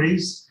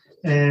memories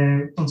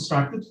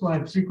constructed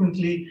quite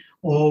frequently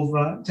of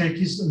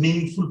Turkey's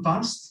meaningful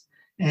past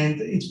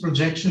and its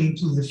projection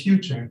to the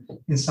future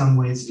in some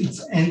ways.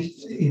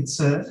 It's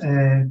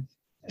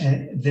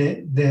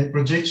the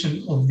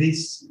projection of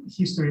these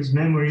histories,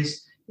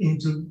 memories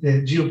into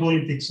the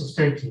geopolitics of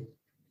Turkey.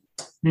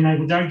 I mean, I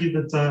would argue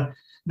that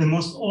the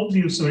most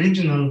obvious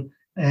original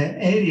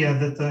area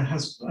that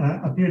has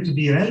appeared to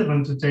be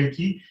relevant to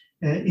Turkey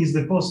is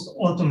the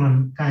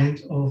post-Ottoman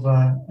kind of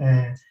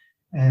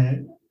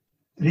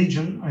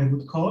region, I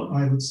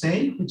would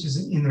say, which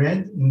is in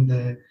red in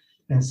the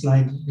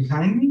slide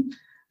behind me.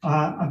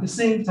 At the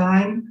same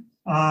time,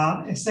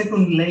 a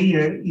second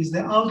layer is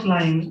the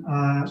outlying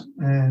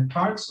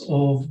parts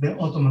of the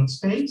Ottoman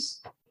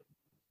space,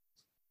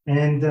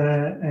 and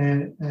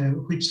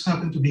which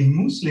happen to be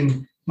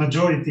Muslim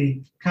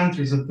majority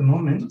countries at the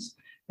moment.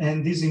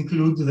 And these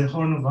include the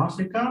Horn of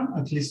Africa,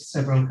 at least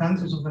several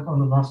countries of the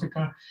Horn of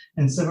Africa,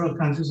 and several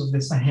countries of the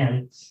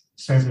Sahel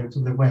further to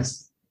the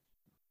west.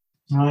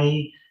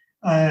 Solly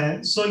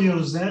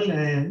Özel,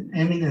 an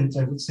eminent,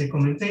 I would say,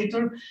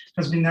 commentator,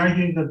 has been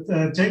arguing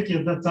that Turkey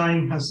at that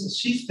time has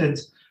shifted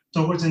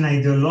towards an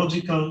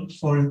ideological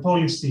foreign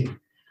policy.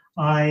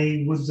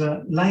 I would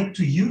like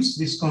to use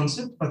this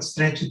concept, but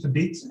stretch it a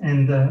bit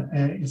and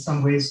in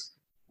some ways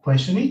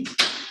question it.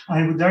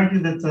 I would argue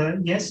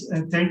that, yes,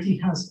 Turkey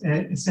has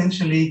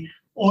essentially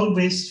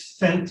always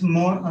felt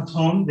more at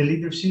home, the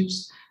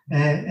leaderships,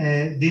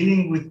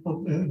 dealing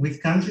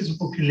with countries and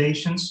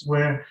populations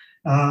where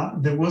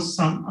there was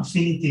some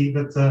affinity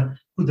that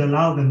could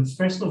allow them,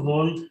 first of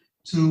all,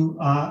 to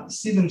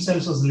see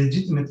themselves as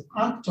legitimate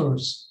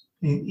actors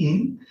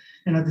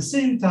and at the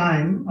same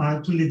time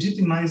to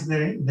legitimize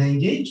the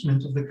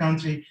engagement of the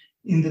country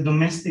in the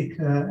domestic,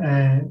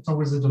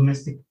 towards the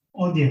domestic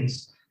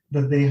audience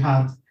that they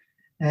have.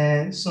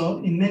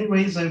 So in many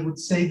ways, I would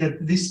say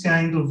that this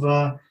kind of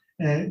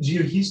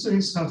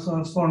geohistories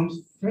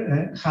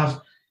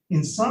have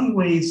in some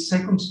ways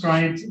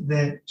circumscribed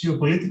the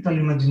geopolitical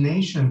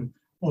imagination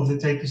of the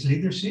Turkish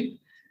leadership,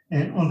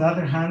 and on the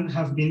other hand,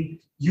 have been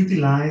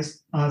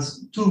utilized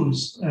as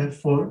tools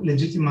for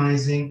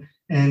legitimizing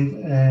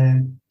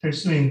and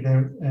pursuing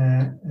their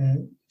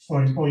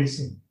foreign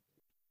policy.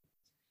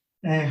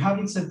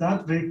 Having said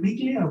that, very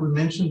quickly, I will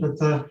mention that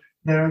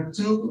there are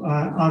two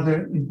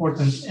other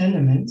important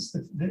elements.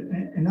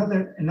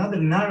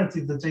 Another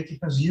narrative that Turkey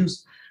has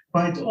used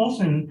quite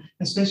often,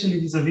 especially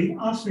vis-a-vis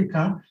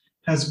Africa,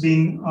 has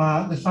been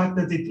the fact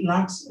that it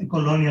lacks a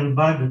colonial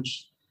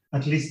baggage,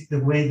 at least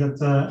the way that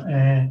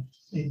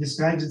it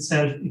describes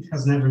itself. It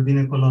has never been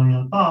a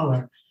colonial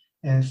power.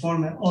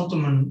 Former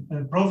Ottoman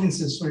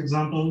provinces, for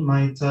example,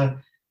 might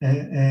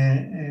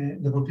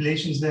the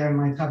populations there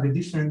might have a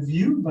different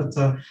view, but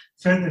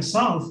further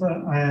south,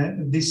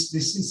 this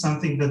is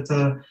something that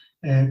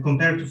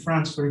compared to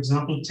France, for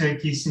example,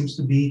 Turkey seems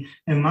to be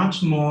a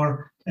much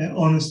more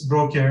honest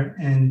broker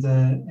and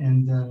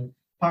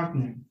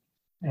partner.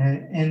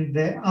 And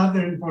the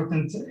other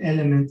important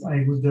element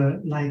I would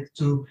like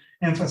to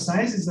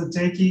emphasize is that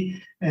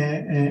Turkey,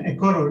 a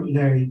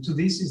corollary to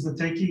this is that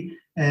Turkey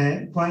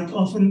quite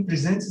often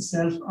presents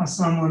itself as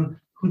someone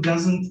who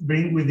doesn't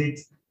bring with it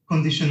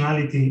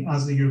conditionality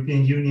as the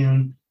European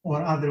Union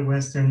or other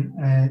Western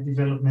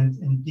development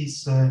and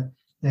peace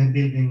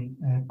building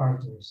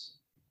partners.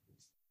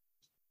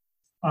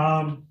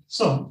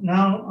 So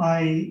now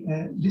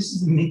this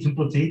is the meat and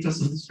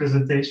potatoes of this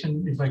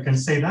presentation, if I can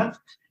say that,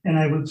 and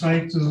I will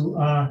try to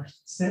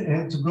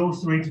go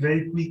through it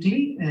very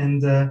quickly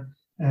and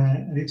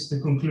reach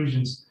the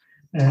conclusions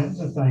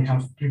that I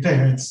have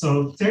prepared.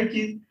 So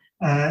Turkey's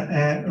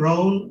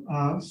role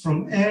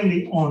from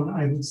early on,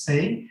 I would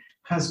say,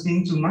 has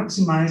been to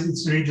maximize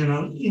its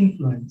regional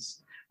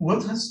influence.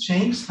 What has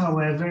changed,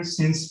 however,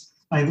 since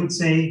I would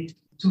say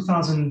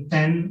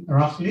 2010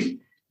 roughly,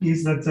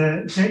 is that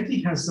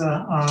Turkey has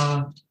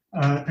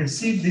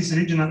perceived this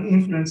regional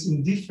influence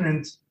in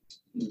different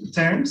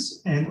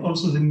terms, and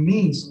also the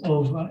means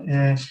of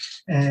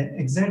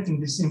exerting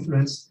this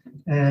influence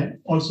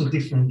also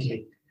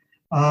differently.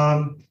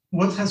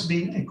 What has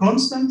been a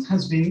constant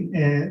has been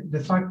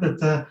the fact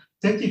that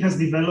Turkey has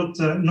developed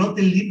not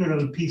a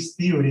liberal peace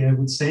theory, I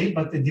would say,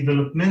 but a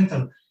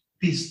developmental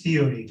peace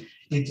theory.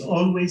 It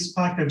always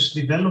packaged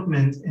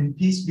development and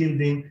peace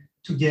building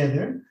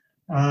together.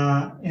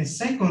 A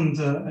second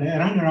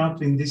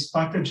runner-up in this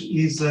package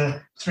is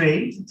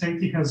trade.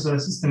 Turkey has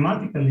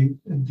systematically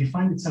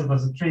defined itself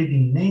as a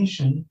trading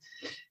nation.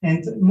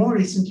 And more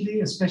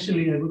recently,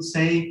 especially I would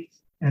say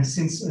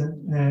since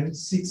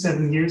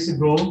 6-7 years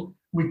ago,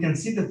 we can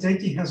see that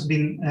Turkey has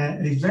been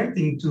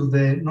reverting to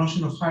the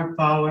notion of hard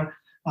power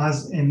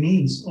as a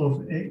means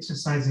of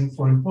exercising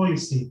foreign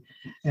policy.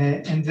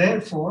 And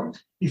therefore,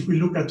 if we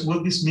look at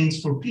what this means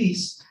for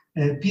peace,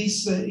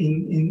 peace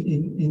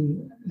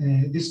in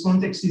this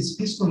context is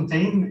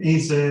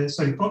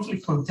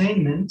conflict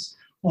containment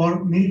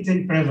or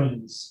military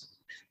prevalence.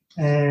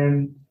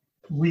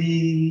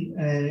 We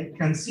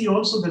can see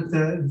also that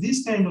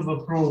this kind of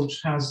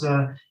approach has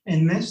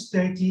enmeshed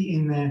Turkey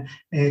in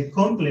a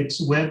complex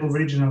web of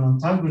regional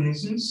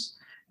antagonisms.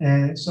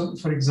 So,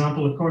 for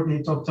example,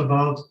 Courtney talked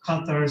about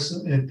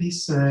Qatar's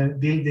peace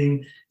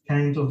building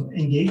kind of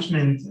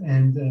engagement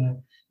and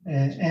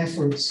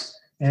efforts.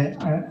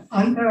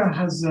 Ankara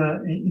has,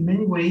 in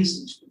many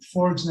ways,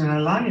 forged an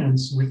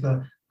alliance with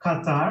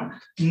Qatar,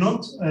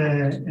 not,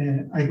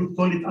 I would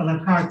call it a la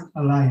carte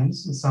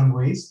alliance in some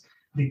ways,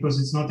 because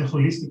it's not a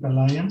holistic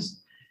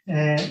alliance.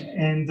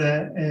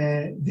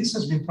 This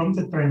has been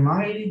prompted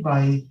primarily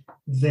by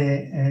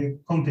the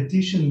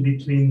competition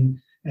between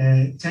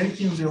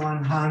Turkey on the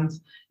one hand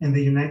and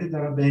the United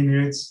Arab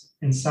Emirates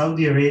and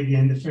Saudi Arabia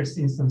in the first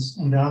instance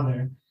on the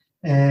other,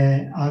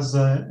 as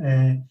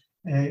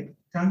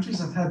countries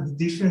that had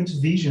different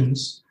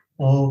visions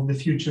of the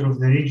future of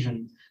the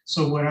region.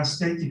 So whereas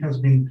Turkey has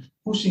been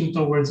pushing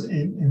towards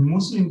a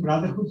Muslim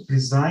Brotherhood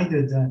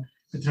presided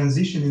the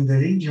transition in the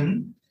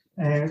region,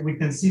 we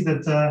can see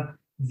that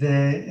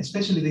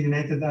especially the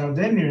United Arab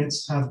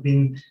Emirates have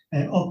been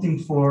opting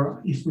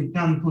for, if we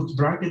can put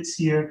brackets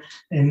here,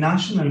 a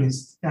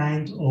nationalist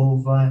kind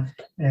of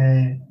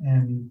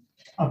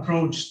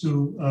approach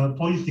to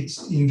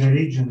politics in the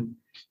region,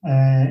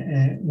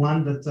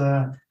 one that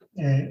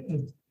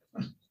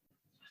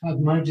had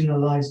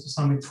marginalized to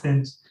some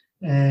extent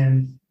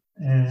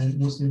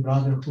Muslim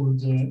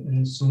Brotherhood,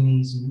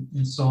 Sunnis,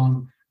 and so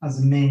on as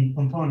a main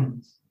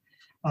component.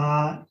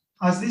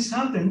 As this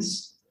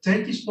happens,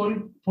 Turkish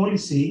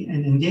policy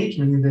and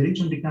engagement in the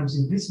region becomes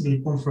increasingly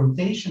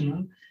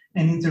confrontational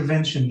and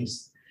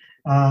interventionist.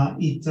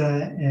 It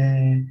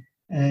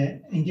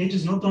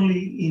engages not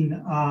only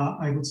in,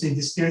 I would say,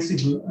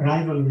 discursive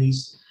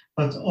rivalries,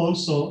 but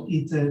also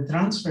it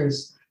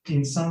transfers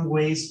in some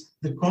ways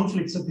the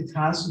conflicts that it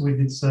has with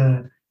its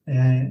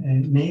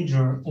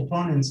major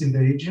opponents in the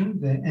region,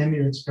 the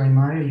Emirates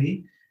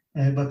primarily,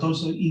 but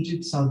also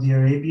Egypt, Saudi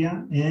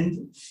Arabia,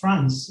 and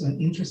France,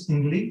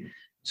 interestingly,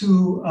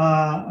 to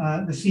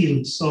the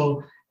field.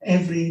 So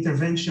every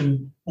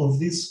intervention of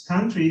these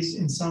countries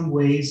in some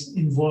ways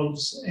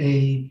involves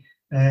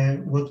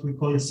what we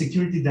call a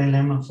security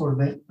dilemma for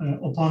the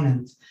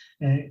opponent,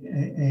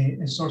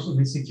 a source of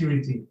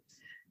insecurity.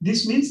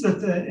 This means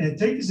that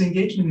Turkey's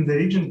engagement in the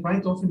region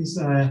quite often is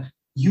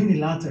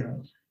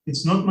unilateral.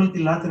 It's not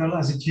multilateral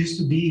as it used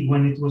to be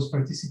when it was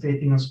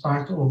participating as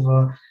part of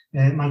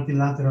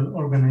multilateral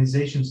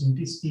organizations in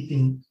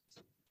peacekeeping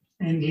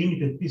and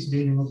limited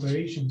peace-building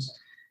operations.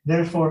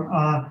 Therefore,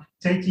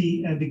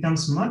 Turkey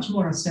becomes much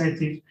more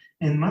assertive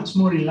and much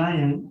more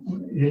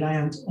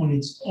reliant on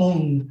its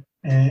own,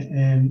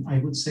 I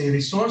would say,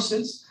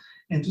 resources,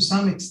 and to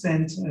some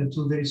extent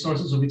to the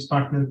resources of its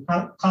partner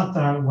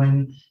Qatar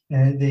when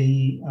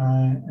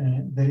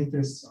their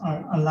interests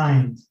are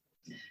aligned.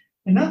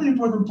 Another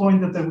important point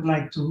that I would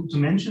like to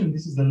mention, and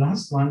this is the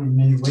last one in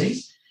many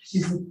ways,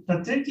 is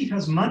that Turkey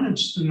has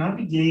managed to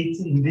navigate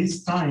in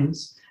these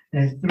times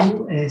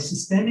through a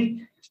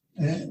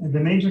the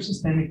major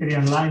systemic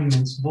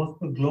realignments, both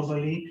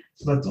globally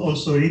but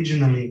also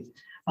regionally.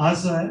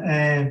 As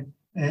a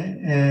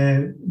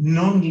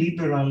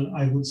non-liberal,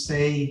 I would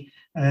say,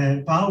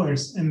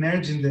 powers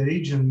emerge in the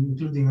region,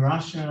 including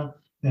Russia,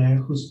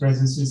 whose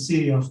presence in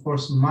Syria, of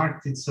course,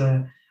 marked its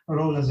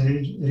role as a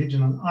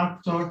regional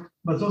actor,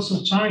 but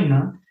also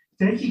China.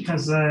 Turkey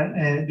has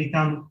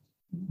become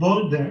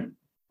bolder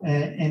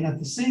and at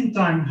the same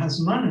time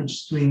has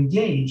managed to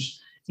engage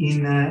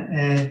in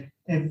a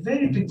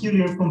very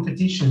peculiar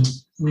competition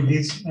with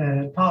these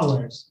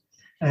powers.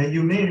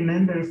 You may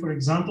remember, for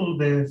example,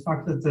 the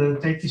fact that the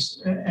Turkish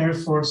Air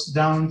Force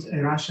downed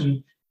a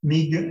Russian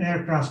MiG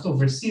aircraft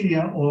over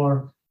Syria,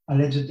 or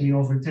allegedly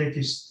over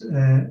Turkish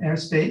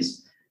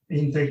airspace,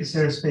 in Turkish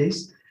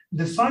airspace.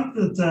 The fact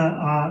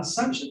that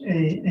such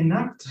an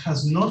act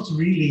has not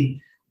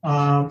really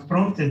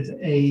prompted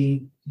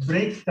a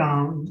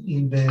breakdown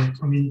in the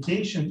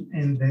communication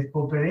and the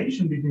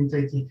cooperation between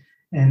Turkey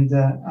and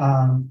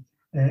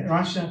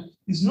Russia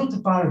is not a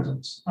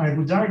paradox. I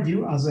would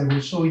argue, as I will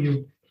show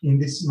you in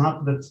this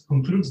map that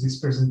concludes this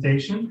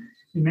presentation,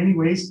 in many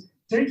ways,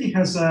 Turkey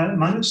has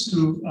managed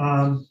to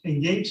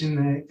engage in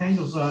a kind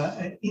of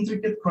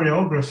intricate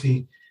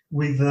choreography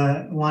with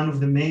one of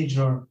the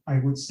major, I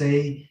would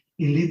say,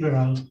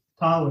 illiberal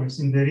powers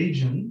in the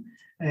region,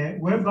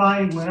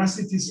 whereas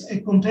it is a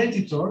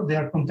competitor, they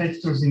are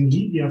competitors in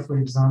Libya, for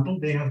example,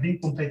 they have been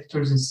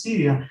competitors in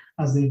Syria,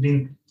 as they've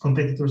been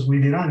competitors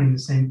with Iran in the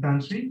same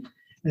country.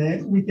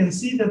 We can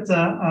see that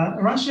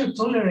Russia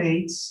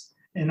tolerates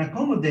and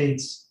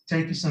accommodates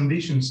Turkish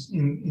ambitions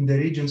in the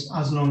regions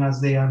as long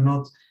as they are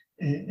not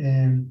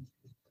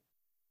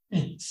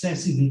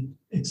excessively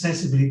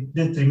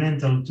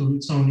detrimental to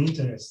its own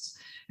interests.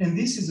 And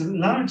this is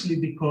largely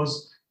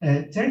because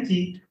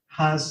Turkey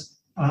has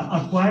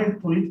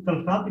acquired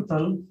political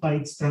capital by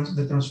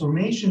the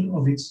transformation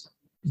of its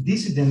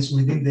dissidents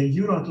within the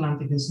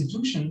Euro-Atlantic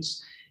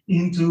institutions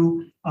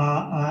into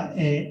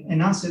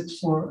an asset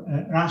for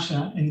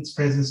Russia and its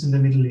presence in the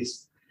Middle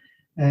East.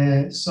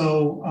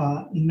 So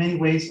in many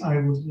ways, I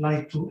would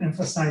like to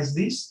emphasize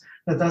this,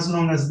 that as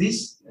long as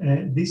this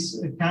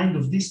kind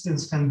of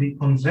distance can be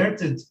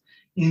converted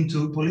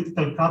into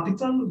political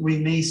capital, we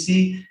may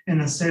see an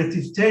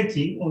assertive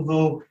Turkey,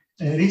 although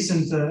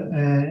recent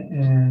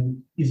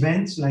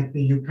events like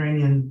the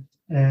Ukrainian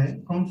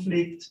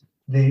conflict,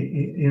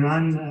 the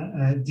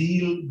Iran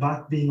deal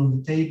back being on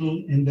the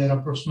table, and the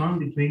rapprochement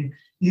between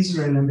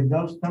Israel and the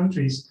Gulf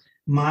countries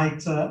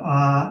might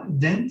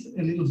dent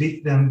a little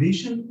bit the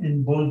ambition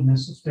and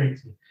boldness of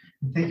Turkey.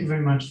 Thank you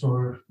very much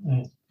for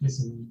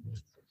listening.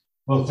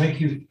 Well, thank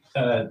you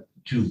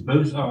to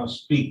both our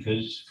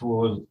speakers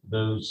for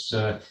those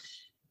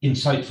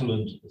insightful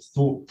and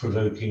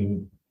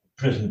thought-provoking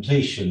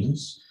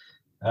presentations.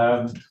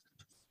 I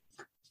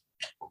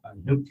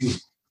hope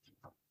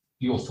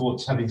your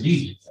thoughts have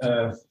indeed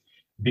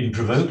been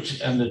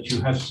provoked and that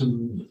you have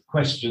some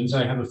questions.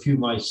 I have a few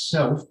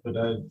myself, but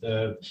I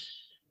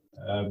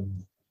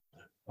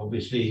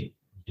obviously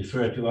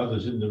defer to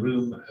others in the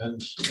room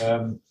and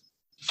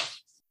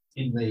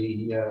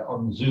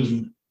on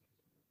Zoom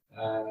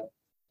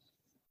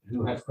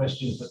who have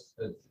questions.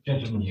 The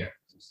gentleman here.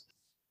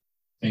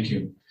 Thank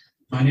you.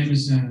 My name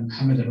is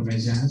Mohammed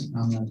Al-Ramazan.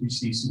 I'm a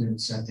PhD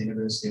student at the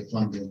University of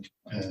London.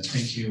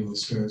 Thank you,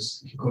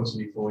 Spurs,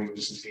 for your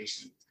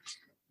presentation.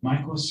 My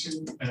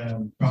question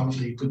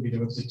probably could be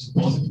directed to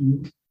both of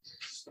you.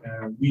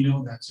 We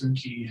know that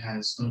Turkey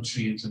has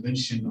military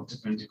intervention of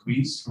different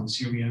degrees from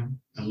Syria,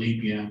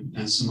 Libya,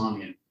 and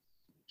Somalia.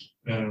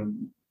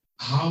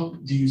 How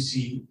do you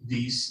see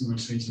these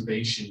military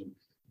intervention?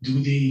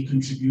 Do they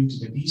contribute to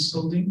the peace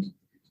building?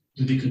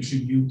 Do they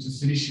contribute to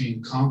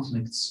finishing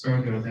conflicts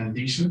earlier than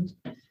they should?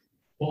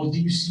 Or do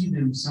you see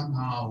them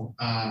somehow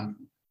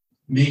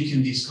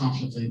making these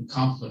conflicts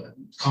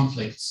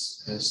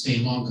stay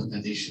longer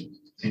than they should?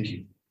 Thank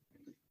you.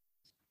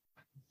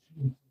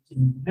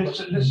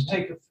 Let's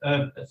take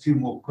a few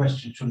more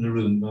questions from the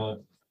room.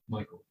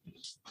 Michael,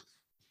 please.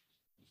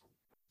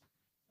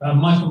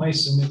 Michael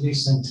Mason, Middle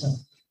East Centre.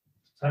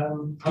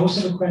 I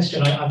also have a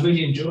question. I've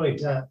really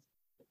enjoyed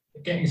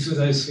getting through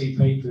those three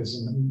papers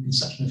in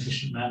such an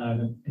efficient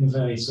manner, in a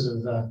very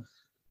sort of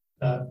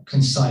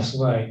concise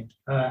way.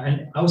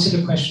 And I also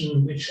have a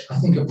question which I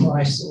think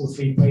applies to all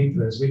three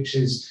papers, which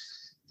is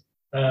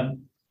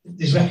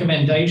these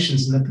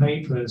recommendations in the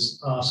papers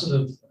are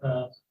sort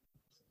of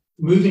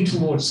moving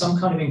towards some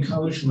kind of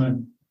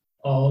encouragement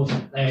of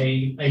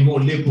a more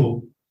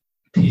liberal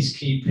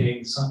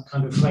peacekeeping some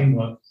kind of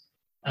framework,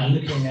 and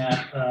looking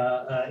at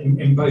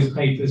in both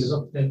papers,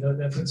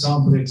 for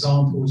example, the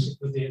examples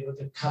with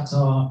the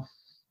Qatar,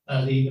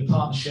 the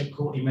partnership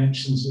Courtney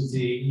mentions with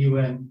the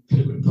UN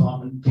Political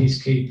Department,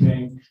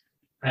 peacekeeping,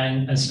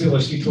 and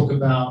Spiros, you talk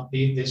about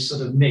this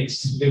sort of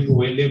mixed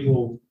liberal,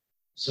 illiberal,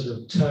 sort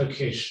of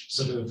Turkish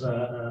sort of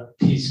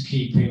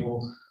peacekeeping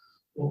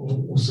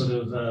or sort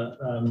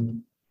of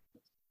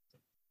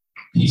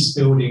peace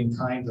building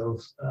kind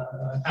of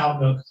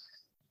outlook.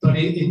 But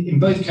in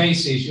both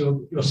cases,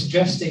 you're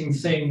suggesting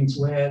things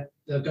where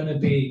there are going to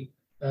be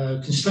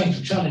constraints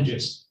or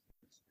challenges,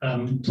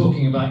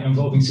 talking about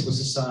involving civil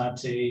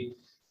society,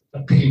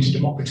 appealing to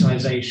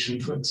democratization,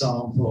 for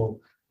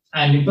example.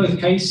 And in both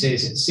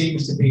cases, it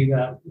seems to be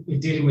that we're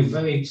dealing with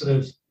very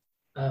sort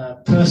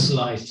of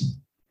personalized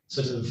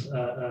sort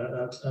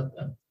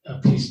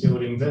of peace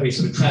building, very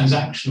sort of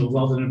transactional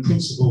rather than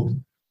principled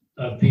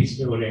peace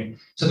building.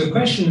 So the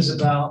question is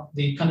about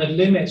the kind of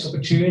limits,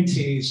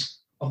 opportunities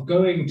of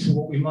going to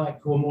what we might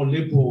call a more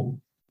liberal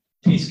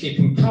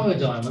peacekeeping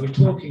paradigm, where we're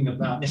talking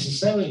about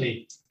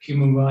necessarily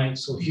human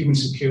rights or human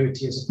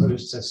security as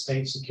opposed to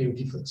state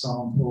security, for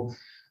example.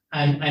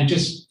 And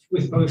just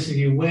with both of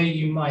you, where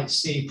you might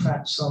see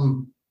perhaps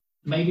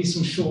maybe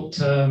some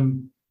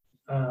short-term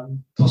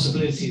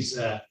possibilities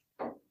there,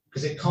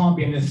 because it can't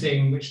be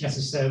anything which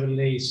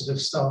necessarily sort of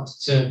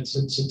starts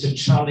to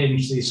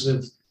challenge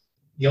the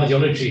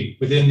ideology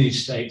within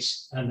these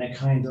states and their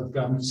kind of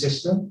government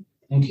system.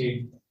 Thank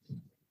you.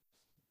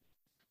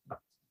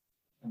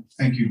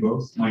 Thank you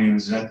both. My name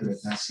is Zakir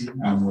Atasi.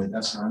 I'm with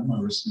SRM,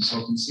 a risk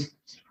consultancy.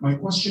 My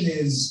question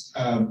is,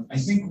 I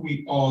think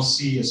we all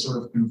see a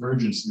sort of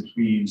convergence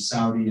between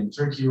Saudi and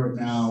Turkey right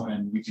now,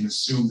 and we can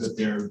assume that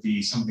there would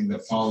be something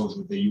that follows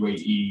with the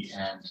UAE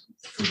and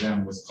for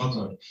them with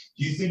Qatar. Do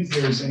you think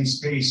there's any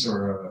space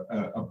or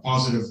a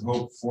positive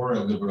hope for a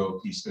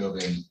liberal peace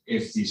building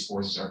if these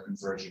forces are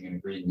converging and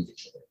agreeing with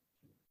each other?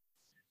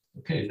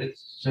 Okay,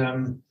 let's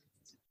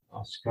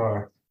ask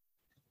our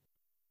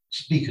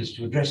speakers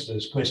to address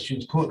those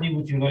questions. Courtney,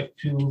 would you like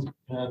to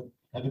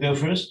have a go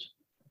first?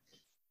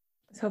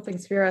 I was hoping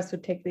Spiros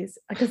would take these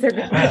because they're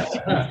good.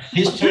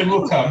 His turn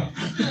will come.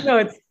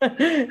 No,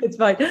 it's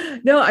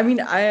fine. No, I mean,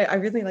 I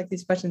really like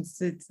these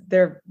questions.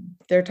 They're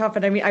tough,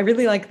 and I mean, I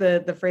really like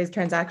the phrase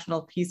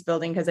transactional peace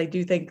building, because I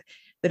do think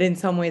that in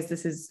some ways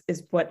this is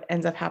what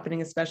ends up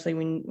happening, especially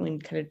when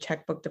kind of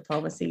checkbook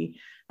diplomacy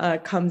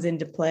comes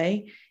into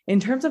play. In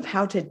terms of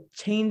how to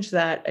change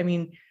that, I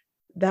mean,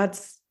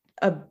 that's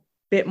a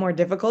bit more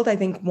difficult. I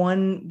think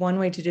one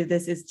way to do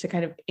this is to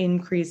kind of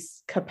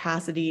increase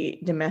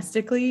capacity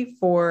domestically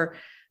for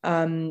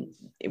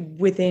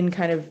within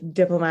kind of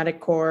diplomatic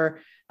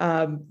corps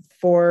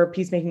for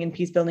peacemaking and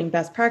peace building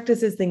best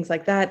practices, things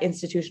like that,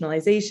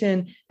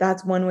 institutionalization.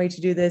 That's one way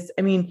to do this.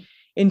 I mean,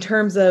 in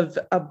terms of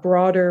a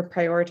broader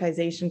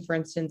prioritization, for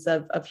instance,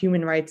 of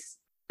human rights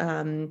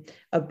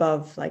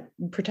above like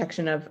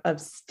protection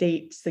of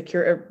state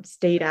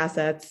state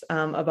assets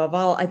above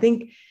all, I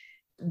think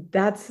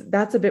that's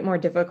a bit more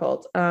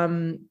difficult.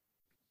 And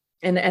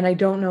I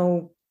don't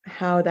know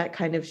how that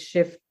kind of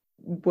shift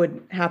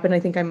would happen. I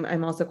think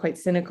I'm also quite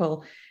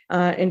cynical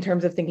in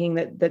terms of thinking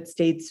that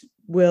states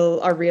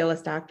are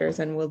realist actors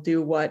and will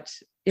do what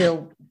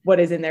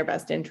is in their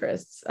best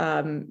interests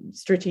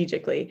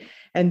strategically.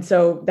 And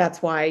so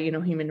that's why,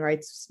 human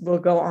rights will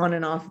go on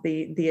and off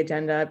the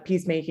agenda.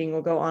 Peacemaking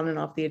will go on and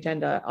off the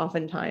agenda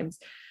oftentimes.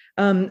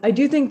 I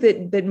do think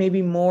that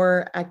maybe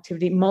more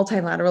activity,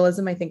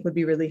 multilateralism, I think would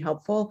be really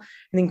helpful.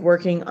 I think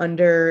working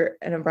under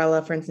an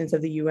umbrella, for instance,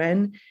 of the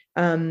UN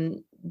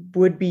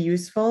would be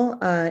useful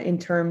in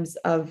terms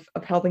of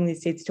helping these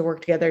states to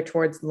work together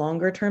towards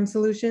longer term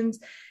solutions.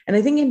 And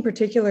I think in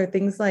particular,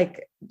 things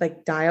like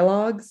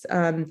dialogues,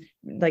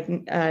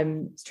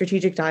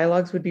 strategic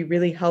dialogues would be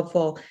really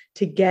helpful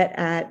to get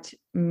at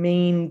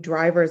main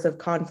drivers of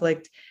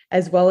conflict,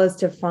 as well as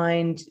to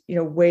find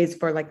ways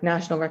for like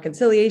national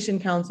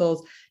reconciliation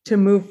councils to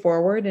move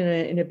forward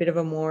in a bit of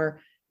a more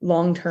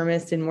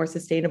long-termist and more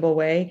sustainable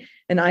way.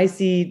 And I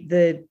see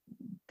the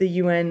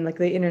UN, like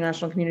the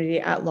international community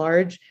at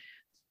large,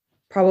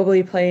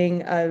 probably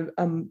playing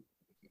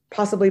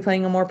possibly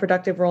playing a more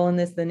productive role in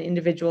this than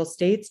individual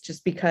states,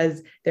 just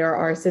because there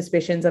are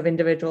suspicions of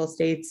individual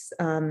states.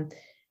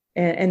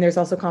 And there's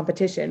also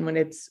competition when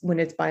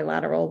it's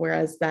bilateral,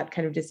 whereas that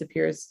kind of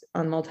disappears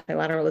on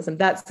multilateralism.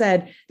 That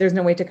said, there's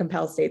no way to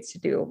compel states to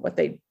do what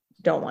they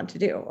don't want to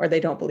do or they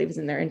don't believe is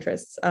in their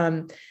interests.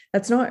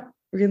 That's not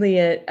really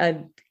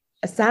a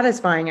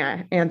satisfying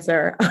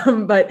answer,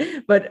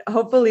 but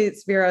hopefully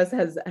Spiros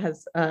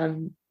has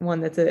one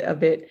that's a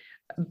bit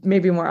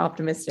maybe more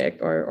optimistic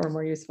or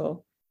more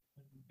useful.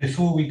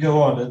 Before we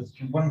go on,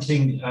 one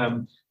thing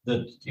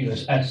that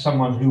as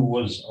someone who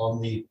was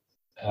on the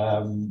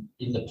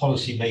in the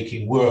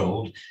policy-making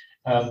world,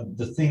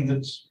 the thing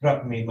that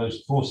struck me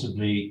most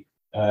forcibly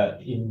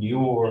in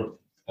your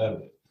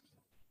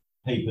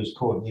papers,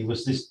 Courtney,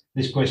 was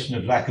this question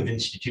of lack of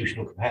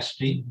institutional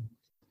capacity.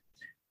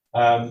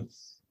 And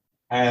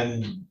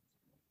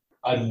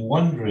I'm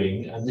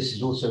wondering, and this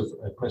is also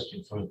a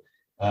question for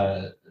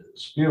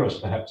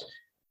Spyros perhaps,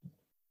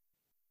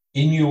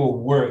 in your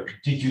work,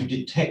 did you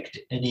detect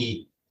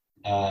any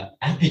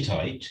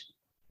appetite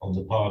on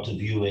the part of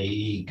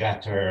UAE,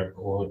 Qatar,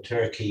 or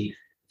Turkey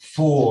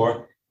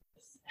for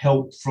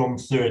help from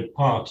third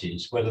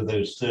parties, whether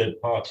those third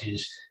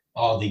parties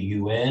are the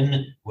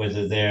UN,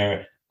 whether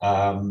they're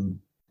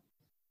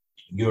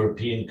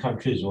European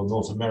countries or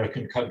North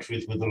American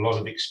countries with a lot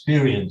of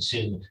experience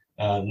in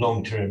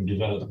long-term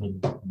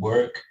development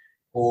work,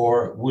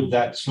 or would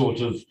that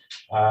sort of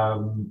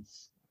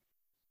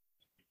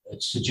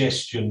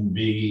suggestion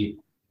be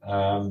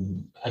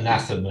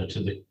anathema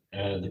to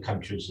the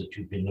countries that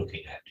you've been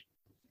looking at?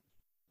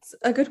 It's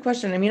a good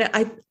question. I mean,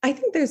 I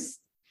think there's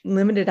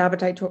limited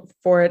appetite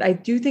for it. I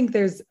do think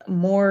there's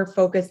more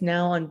focus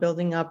now on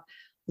building up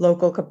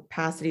local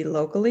capacity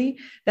locally.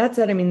 That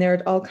said, I mean, there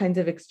are all kinds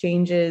of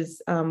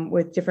exchanges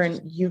with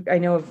different, I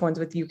know of ones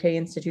with UK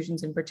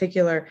institutions in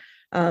particular,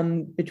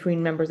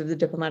 between members of the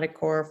diplomatic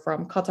corps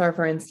from Qatar,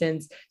 for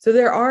instance. So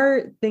there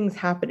are things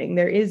happening.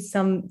 There is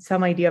some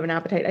idea of an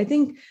appetite. I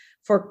think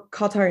for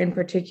Qatar in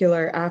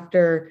particular,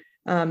 after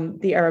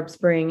the Arab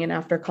Spring and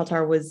after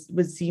Qatar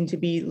was seen to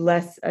be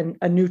less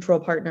a neutral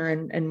partner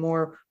and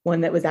more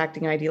one that was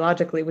acting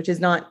ideologically, which is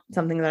not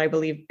something that I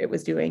believe it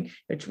was doing,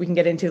 which we can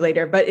get into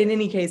later. But in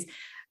any case,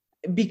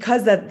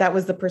 because that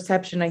was the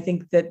perception, I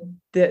think that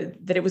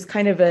it was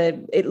kind of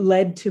it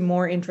led to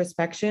more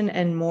introspection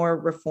and more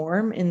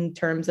reform in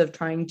terms of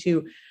trying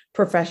to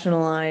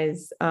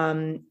professionalize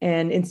and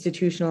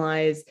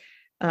institutionalize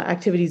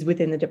activities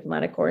within the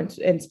diplomatic corps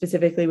and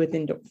specifically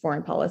within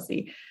foreign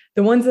policy.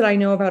 The ones that I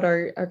know about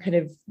are kind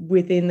of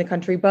within the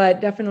country,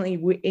 but definitely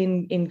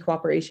in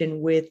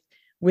cooperation with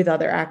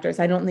other actors.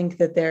 I don't think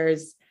that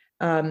there's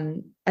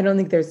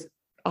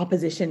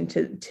opposition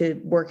to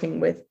working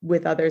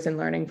with others and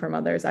learning from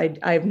others.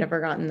 I've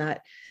never gotten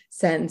that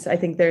sense. I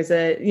think there's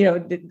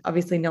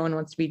obviously no one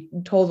wants to be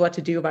told what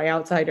to do by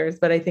outsiders,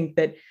 but I think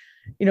that,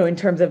 in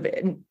terms of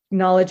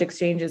knowledge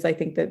exchanges, I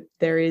think that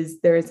there is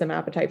some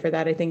appetite for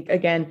that. I think,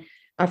 again,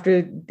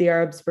 after the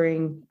Arab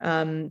Spring,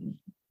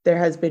 there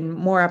has been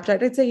more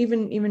appetite. I'd say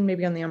even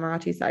maybe on the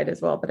Emirati side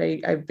as well, but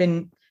I've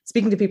been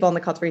speaking to people on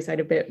the Qatari side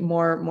a bit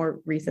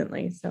more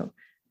recently. So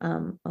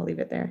I'll leave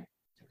it there.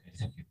 Okay,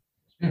 thank you.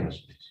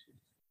 Spyros, please.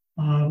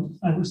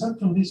 I will start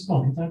from this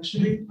point.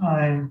 Actually,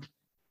 I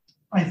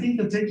think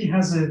that Turkey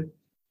has a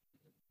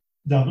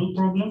double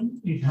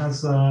problem. It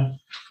has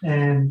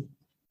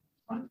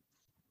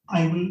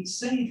I will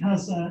say it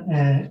has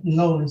a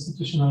low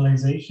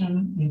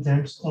institutionalization in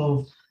terms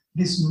of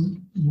this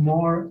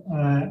more,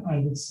 I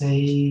would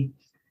say,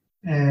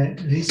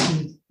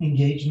 recent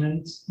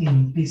engagement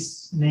in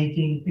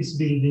peacemaking, peace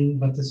building,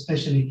 but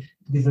especially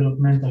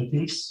developmental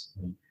peace,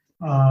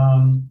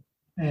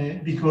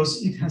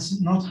 because it has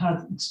not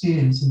had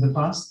experience in the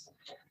past.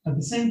 At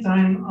the same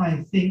time,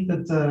 I think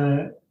that,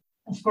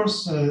 of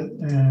course,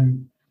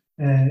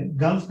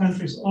 Gulf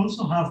countries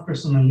also have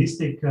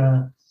personalistic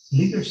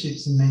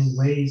leaderships in many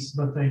ways,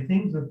 but I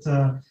think that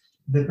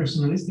the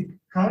personalistic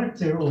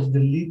character of the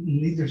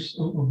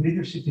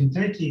leadership in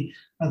Turkey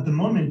at the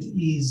moment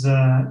is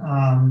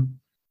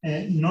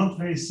not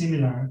very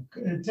similar.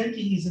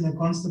 Turkey is in a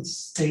constant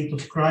state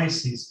of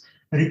crisis,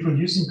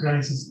 reproducing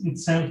crisis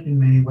itself in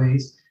many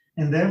ways,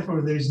 and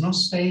therefore there is no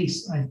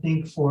space, I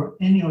think, for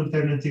any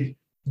alternative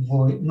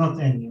voice, not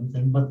any of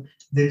them, but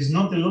there is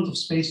not a lot of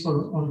space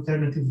for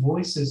alternative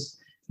voices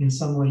in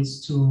some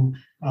ways to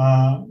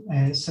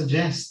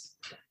suggest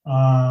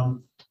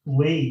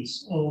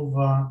ways of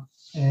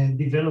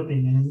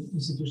developing an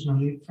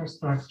institutional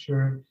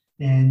infrastructure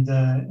and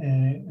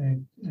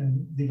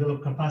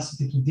develop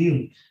capacity to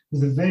deal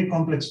with the very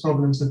complex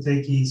problems that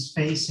Turkey is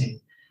facing.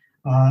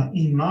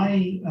 In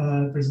my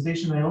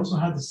presentation, I also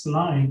had a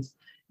slide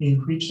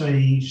in which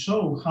I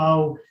show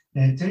how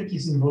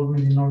Turkey's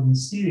involvement in northern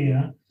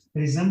Syria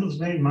resembles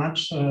very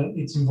much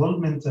its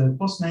involvement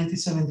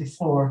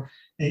post-1974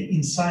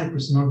 in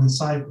Cyprus, northern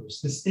Cyprus.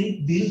 The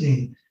state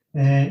building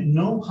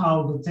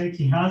know-how that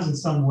Turkey has in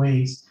some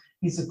ways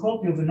is a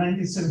copy of the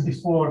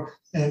 1974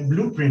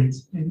 blueprint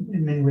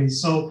in many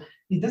ways. So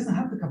it doesn't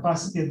have the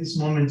capacity at this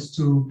moment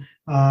to,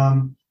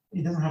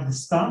 it doesn't have the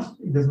staff,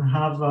 it doesn't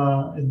have,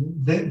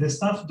 the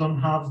staff don't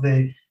have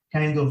the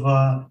kind of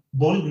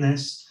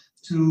boldness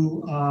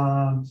to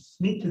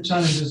meet the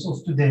challenges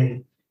of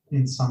today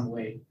in some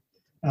way.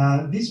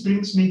 This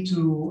brings me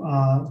to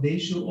the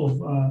issue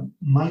of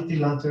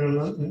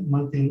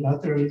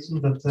multilateralism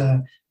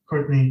that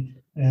Courtney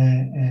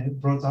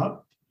brought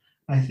up.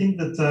 I think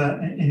that,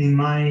 and in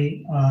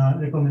my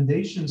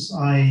recommendations,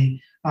 I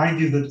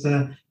argue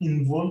that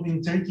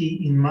involving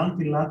Turkey in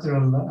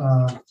multilateral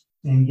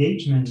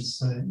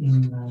engagements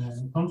in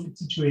conflict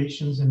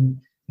situations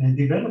and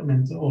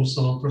development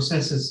also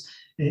processes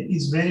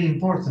is very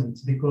important,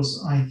 because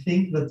I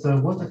think that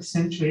what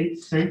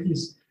accentuates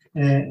Turkey's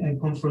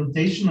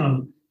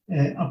confrontational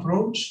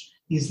approach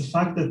is the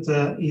fact that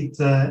it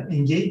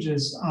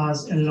engages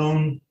as a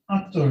lone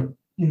actor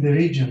in the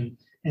region.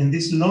 And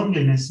this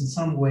loneliness in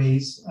some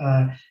ways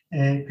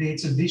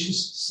creates a vicious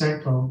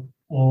circle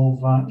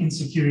of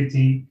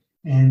insecurity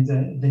and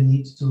the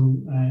need to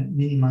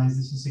minimize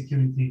this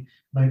insecurity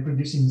by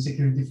producing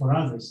insecurity for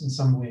others in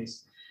some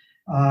ways.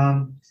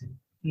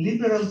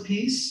 Liberal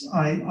peace,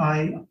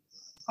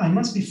 I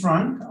must be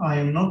frank, I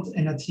am not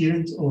an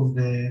adherent of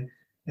the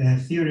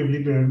theory of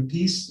liberal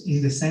peace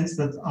in the sense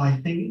that I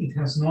think it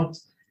has not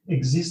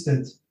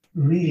existed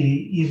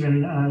really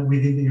even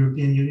within the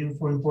European Union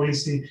foreign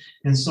policy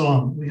and so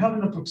on. We have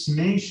an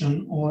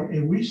approximation or a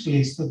wish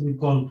list that we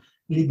call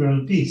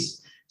liberal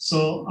peace.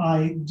 So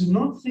I do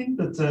not think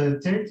that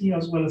Turkey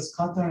as well as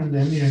Qatar and the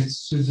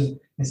Emirates should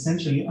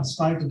essentially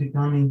aspire to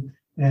becoming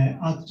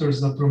actors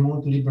that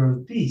promote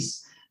liberal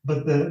peace,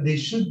 but they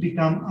should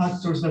become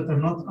actors that are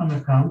not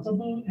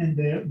unaccountable and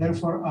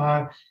therefore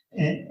are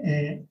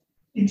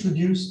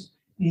introduced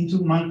into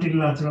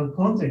multilateral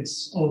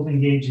contexts of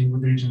engaging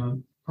with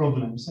regional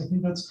problems. I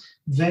think that's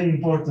very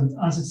important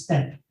as a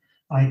step.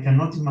 I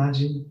cannot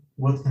imagine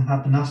what can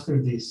happen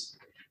after this.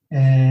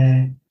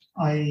 And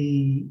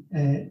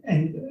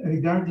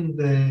regarding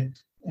the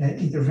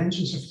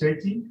interventions of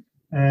Turkey,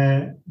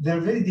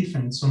 they're very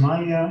different.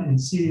 Somalia and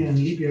Syria and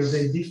Libya are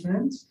very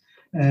different.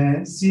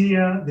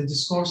 Syria, the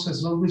discourse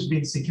has always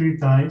been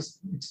securitized,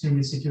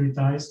 extremely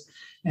securitized,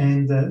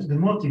 and the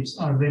motives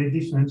are very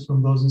different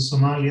from those in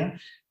Somalia,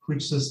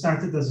 which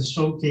started as a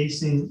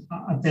showcasing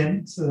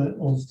attempt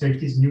of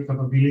Turkey's new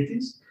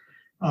capabilities.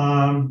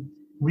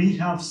 We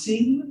have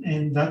seen,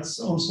 and that's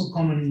also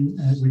common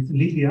with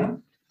Libya,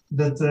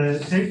 that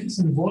Turkey's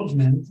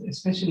involvement,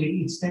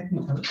 especially its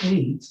technical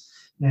aid,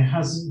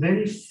 has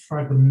very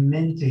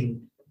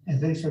fragmented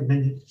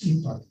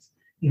impact.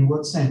 In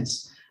what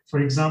sense? For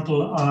example,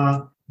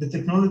 the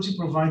technology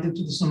provided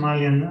to the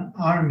Somalian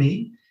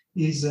army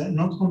is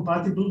not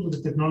compatible with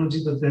the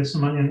technology that the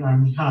Somalian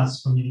army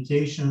has,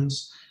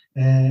 communications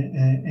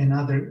and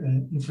other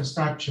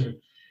infrastructure.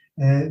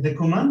 The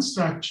command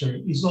structure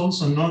is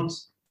also not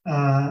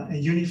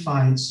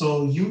unified.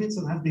 So units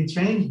that have been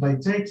trained by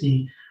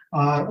Turkey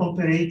are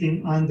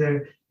operating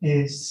under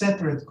a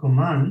separate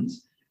command,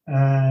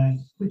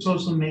 which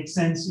also makes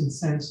sense in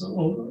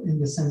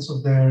the sense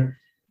of their,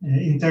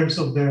 in terms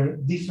of their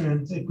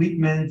different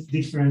equipment,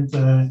 different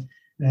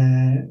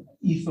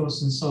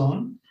ethos, and so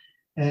on.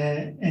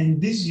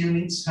 And these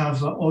units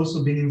have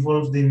also been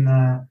involved in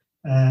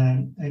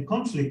a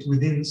conflict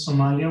within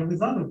Somalia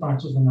with other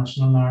parts of the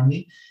national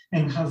army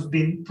and have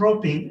been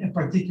propping a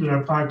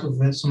particular part of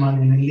the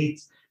Somalian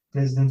elite,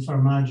 President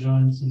Farmajo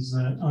and his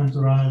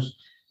entourage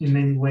in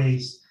many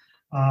ways,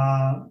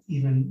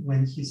 even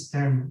when his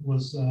term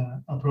was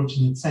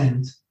approaching its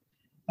end.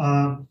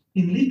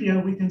 In Libya,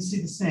 we can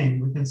see the same.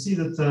 We can see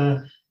that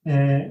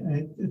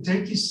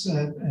Turkey's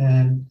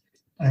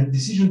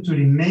decision to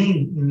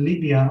remain in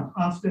Libya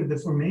after the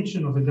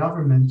formation of a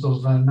government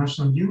of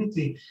national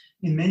unity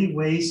in many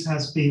ways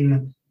has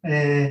been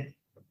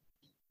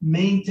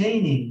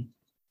maintaining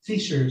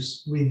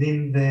fissures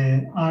within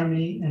the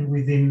army and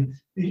within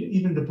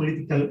even the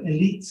political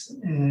elite,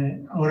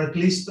 or at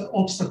least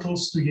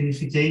obstacles to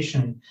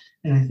unification.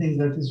 And I think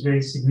that is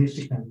very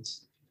significant.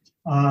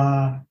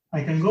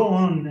 I can go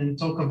on and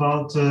talk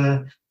about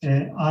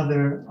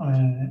other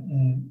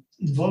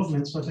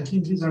involvements, but I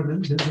think these are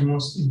the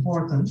most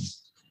important.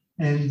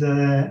 And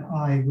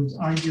I would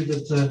argue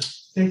that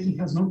Turkey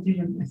has not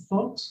given a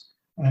thought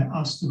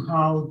as to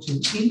how to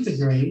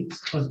integrate,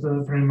 but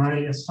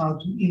primarily as how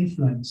to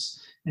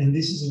influence. And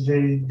this is a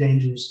very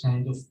dangerous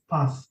kind of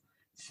path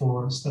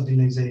for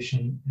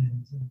stabilization.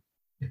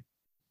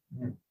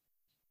 And,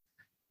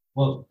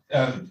 Well,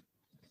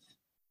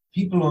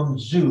 people on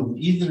Zoom,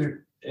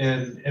 either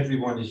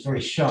everyone is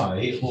very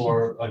shy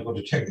or I've got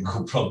a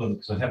technical problem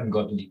because I haven't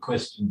got any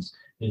questions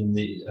in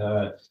the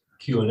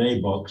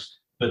Q&A box.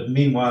 But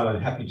meanwhile,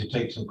 I'm happy to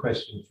take some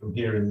questions from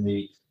here in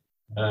the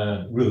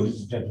room.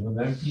 Gentlemen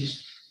there,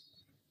 please.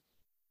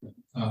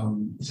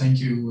 Thank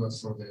you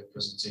for the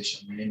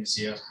presentation. My name is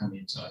Ziad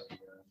Hamid. I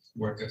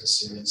work at a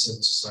Syrian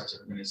civil society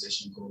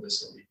organization called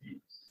SLEP.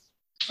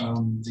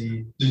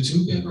 The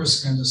two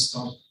papers kind of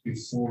stopped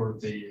before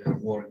the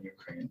war in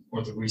Ukraine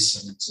or the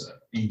recent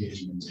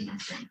engagement in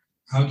Ukraine.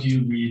 How do you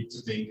read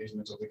the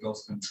engagement of the Gulf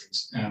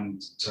countries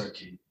and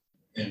Turkey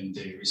in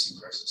the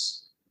recent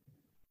crisis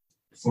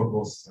for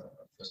both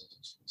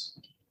presidents?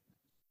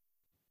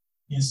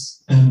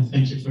 Yes,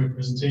 thank you for your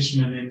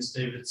presentation. My name is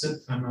David Zipp.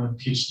 I'm a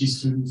PhD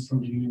student from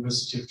the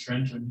University of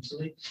Trento in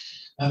Italy.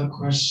 I have a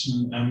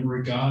question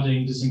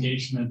regarding this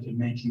engagement in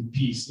making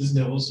peace. Isn't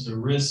there also the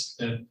risk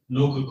that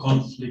local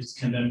conflicts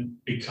can then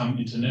become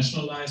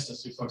internationalized,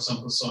 as we, for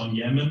example, saw in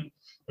Yemen,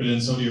 where then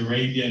Saudi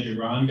Arabia and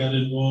Iran got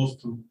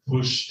involved to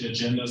push the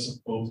agendas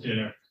of both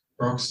their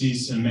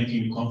proxies and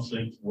making the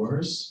conflict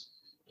worse?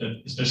 That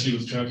especially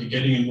with Turkey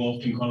getting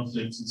involved in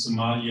conflicts in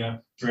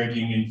Somalia,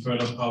 dragging in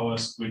further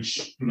powers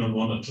which do not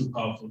want a too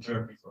powerful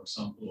Turkey, for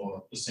example,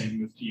 or the same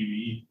with the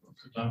UAE or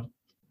Qatar.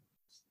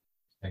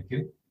 Thank you.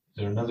 Is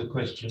there another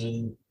question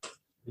in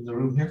in the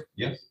room here?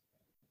 Yes.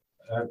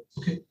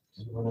 Okay,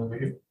 anyone over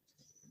here?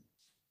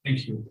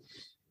 Thank you.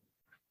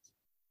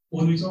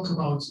 When we talk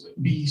about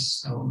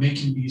peace or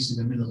making peace in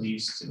the Middle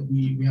East,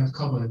 we have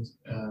covered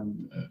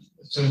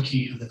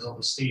Turkey and the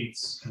Gulf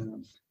states,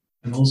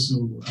 and also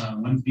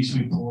one of these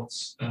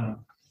reports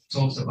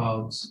talked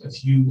about a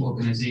few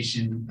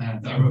organizations,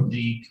 the Arab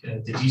League,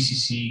 the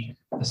GCC,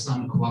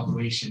 Islamic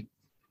Cooperation.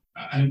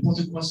 An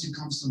important question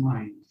comes to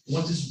mind: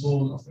 what is the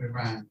role of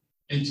Iran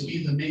into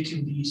either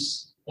making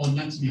peace or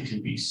not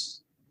making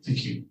peace?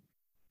 Thank you.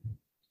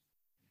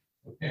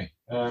 Okay,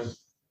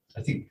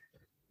 I think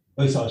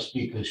both our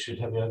speakers should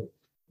have a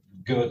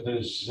go at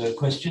those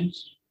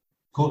questions.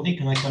 Courtney,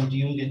 can I come to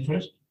you again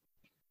first?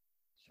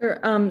 Sure.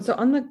 So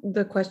on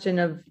the question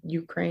of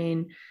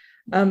Ukraine,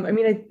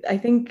 I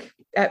think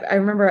I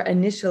remember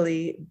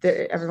initially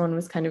everyone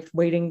was kind of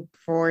waiting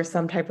for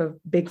some type of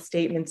big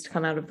statements to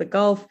come out of the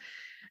Gulf.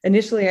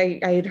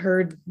 Initially, I had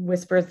heard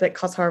whispers that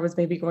Qatar was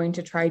maybe going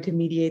to try to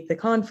mediate the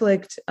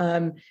conflict.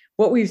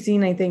 What we've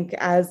seen, I think,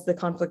 as the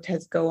conflict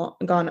has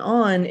gone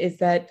on, is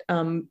that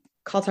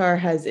Qatar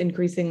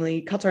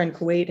and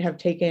Kuwait have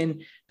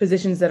taken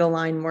positions that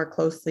align more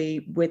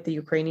closely with the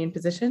Ukrainian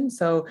position.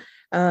 So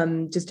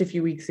just a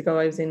few weeks ago,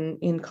 I was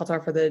in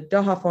Qatar for the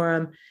Doha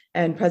Forum,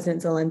 and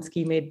President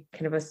Zelensky made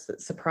kind of a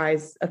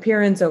surprise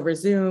appearance over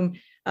Zoom,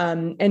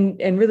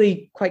 and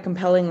really quite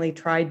compellingly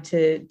tried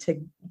to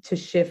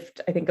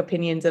shift, I think,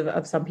 opinions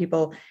of some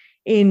people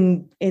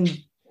in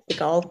the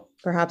Gulf,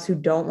 perhaps, who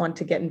don't want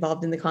to get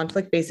involved in the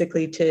conflict,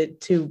 basically to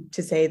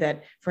say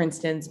that, for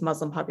instance,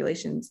 Muslim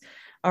populations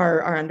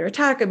are under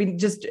attack. I mean,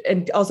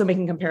 and also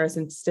making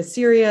comparisons to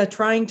Syria,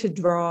 trying to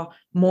draw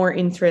more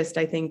interest,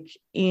 I think,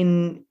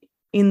 in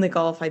the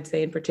Gulf, I'd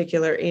say in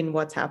particular, in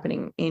what's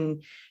happening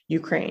in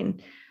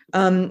Ukraine.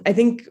 I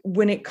think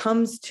when it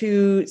comes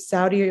to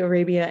Saudi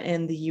Arabia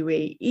and the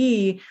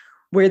UAE,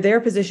 where their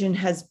position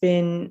has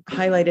been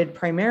highlighted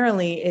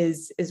primarily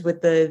is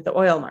with the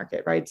oil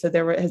market, right? So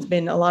there has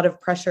been a lot of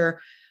pressure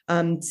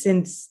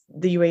since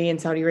the UAE and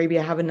Saudi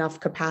Arabia have enough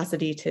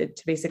capacity to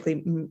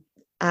basically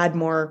add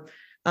more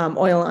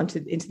oil into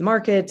the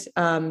market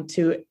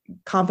to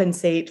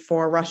compensate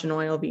for Russian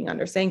oil being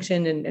under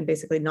sanction and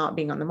basically not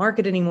being on the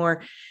market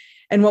anymore.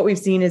 And what we've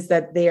seen is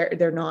that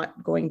they're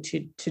not going to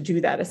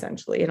do that,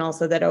 essentially, and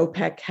also that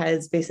OPEC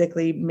has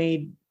basically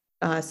made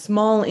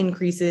small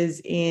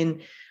increases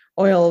in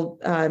oil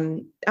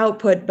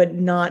output, but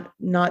not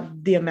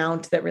the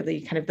amount that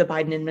really kind of the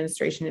Biden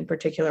administration in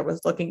particular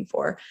was looking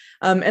for.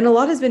 And a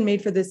lot has been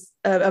made for this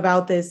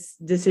about this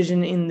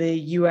decision in the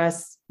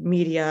U.S.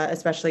 media,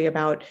 especially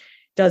about,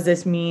 does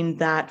this mean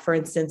that, for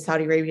instance,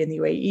 Saudi Arabia and the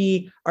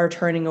UAE are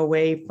turning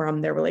away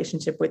from their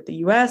relationship with the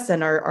US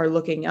and are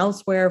looking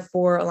elsewhere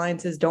for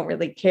alliances, don't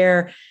really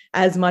care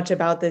as much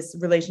about this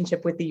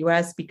relationship with the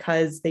US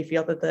because they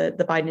feel that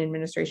the Biden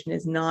administration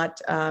is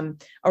not a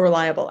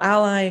reliable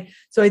ally?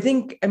 So I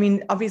think,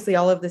 obviously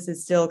all of this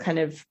is still kind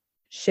of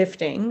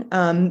shifting,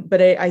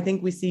 but I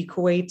think we see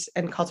Kuwait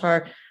and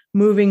Qatar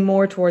moving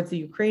more towards the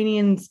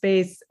Ukrainian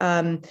space.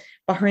 Bahrain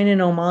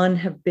and Oman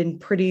have been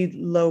pretty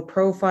low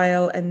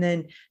profile. And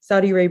then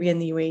Saudi Arabia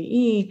and the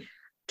UAE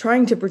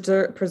trying to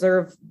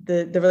preserve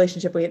the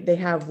relationship they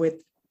have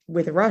with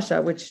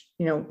Russia, which,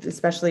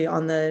 especially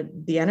on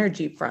the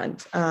energy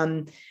front.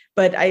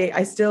 But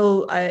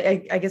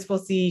I guess we'll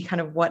see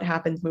kind of what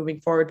happens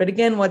moving forward. But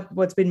again,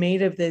 what's been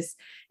made of this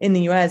in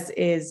the US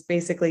is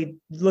basically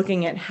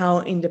looking at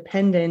how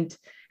independently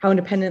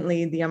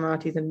the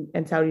Emiratis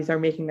and Saudis are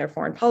making their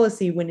foreign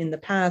policy, when in the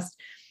past,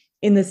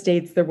 in the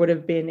States, there would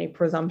have been a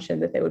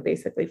presumption that they would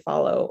basically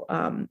follow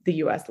the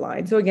US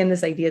line. So again,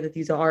 this idea that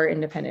these are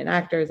independent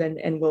actors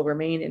and will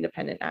remain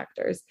independent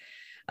actors.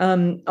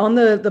 On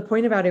the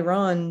point about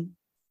Iran,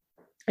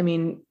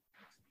 it's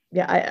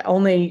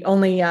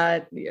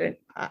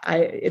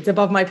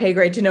above my pay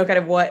grade to know kind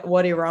of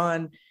what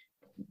Iran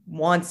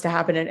wants to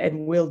happen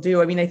and will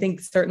do. I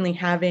think certainly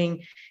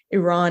having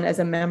Iran as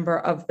a member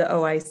of the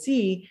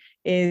OIC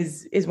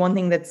is one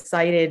thing that's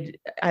cited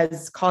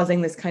as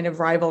causing this kind of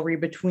rivalry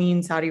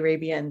between Saudi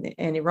Arabia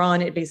and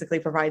Iran. It basically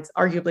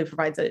arguably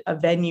provides a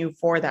venue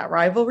for that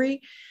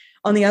rivalry.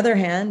 On the other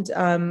hand,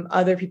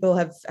 other people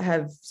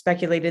have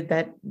speculated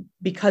that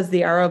because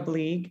the Arab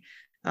League,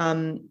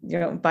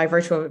 by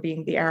virtue of it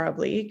being the Arab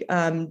League,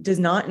 does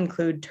not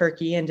include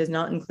Turkey and does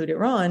not include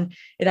Iran,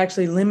 it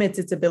actually limits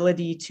its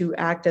ability to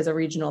act as a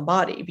regional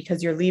body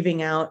because you're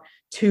leaving out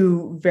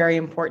two very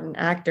important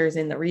actors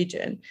in the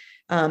region.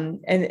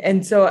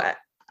 And so, I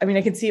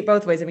can see it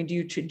both ways. Do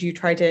you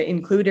try to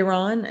include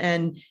Iran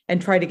and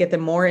try to get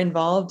them more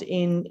involved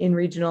in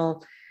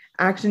regional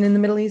action in the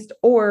Middle East,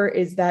 or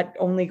is that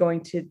only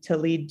going to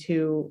lead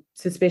to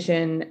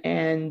suspicion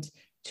and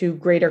to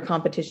greater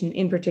competition,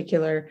 in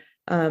particular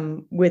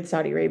with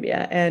Saudi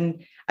Arabia?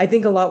 And I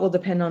think a lot will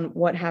depend on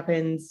what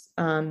happens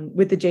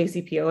with the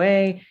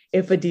JCPOA,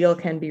 if a deal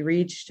can be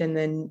reached, and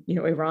then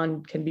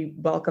Iran can be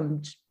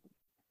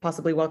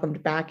possibly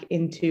welcomed back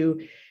into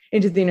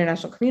the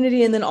international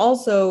community, and then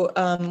also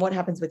what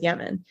happens with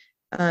Yemen.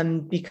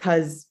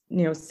 because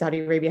Saudi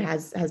Arabia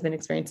has been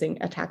experiencing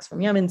attacks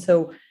from Yemen.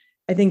 So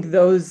I think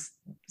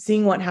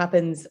seeing what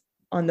happens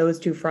on those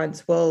two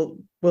fronts will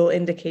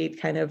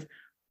indicate kind of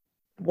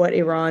what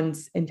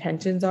Iran's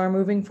intentions are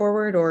moving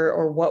forward,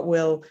 or what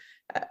will,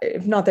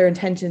 if not their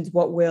intentions,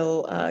 what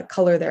will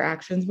color their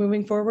actions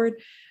moving forward.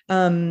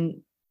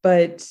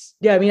 But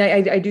yeah, I mean,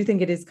 I do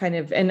think it is kind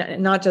of,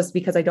 and not just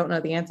because I don't know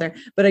the answer,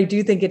 but I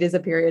do think it is a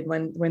period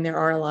when there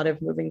are a lot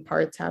of moving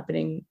parts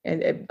happening,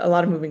 and a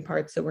lot of moving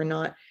parts. So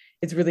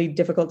it's really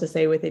difficult to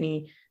say with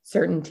any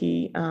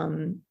certainty,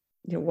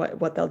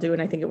 what they'll do.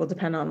 And I think it will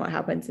depend on what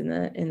happens in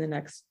the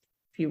next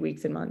few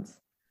weeks and months.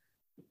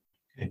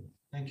 Okay,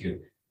 thank you.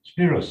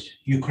 Spiros,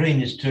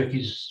 Ukraine is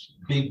Turkey's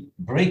big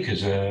break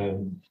as a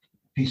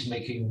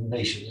peacemaking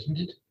nation, isn't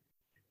it?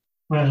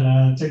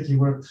 Well, Turkey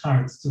worked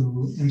hard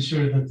to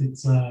ensure that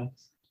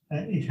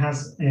it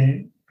has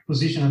a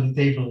position at the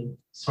table,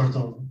 sort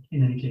of,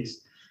 in any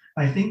case.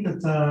 I think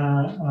that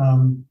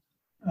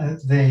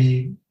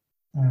the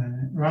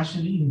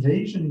Russian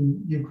invasion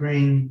in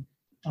Ukraine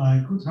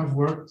could have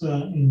worked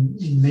in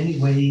many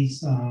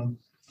ways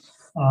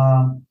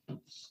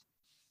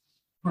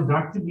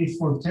productively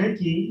for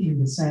Turkey, in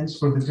the sense,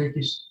 for the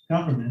Turkish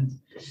government,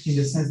 in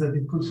the sense that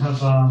it could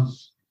have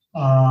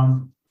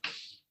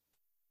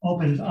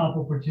opened up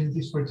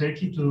opportunities for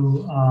Turkey to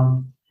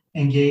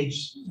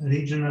engage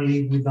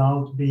regionally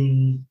without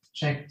being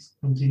checked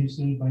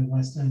continuously by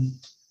Western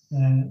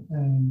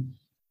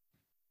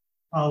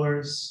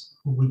powers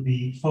who would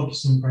be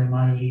focusing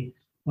primarily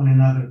on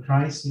another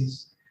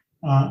crisis.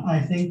 I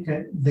think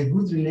the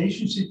good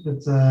relationship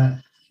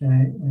that,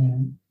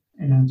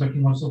 and I'm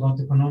talking also about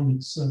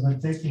economics, that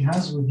Turkey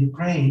has with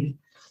Ukraine,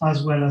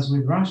 as well as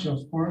with Russia,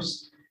 of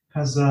course,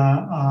 has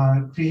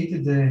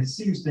created a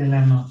serious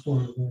dilemma for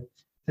the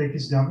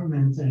Turkish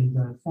government and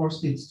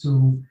forced it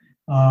to,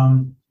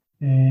 I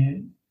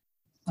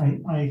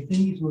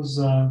think it was,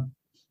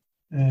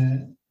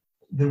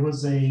 there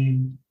was a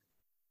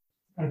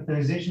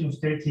characterization of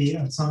Turkey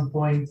at some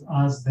point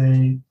as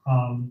the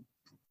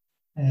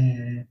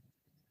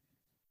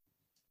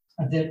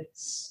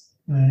adepts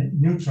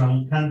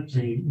neutral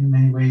country in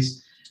many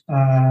ways.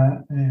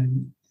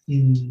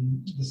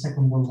 In the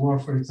Second World War,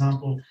 for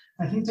example,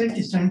 I think Turkey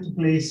is trying to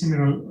play a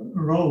similar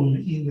role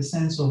in the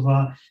sense of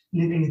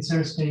leaving its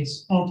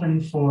airspace open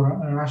for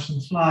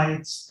Russian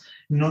flights,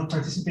 not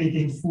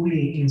participating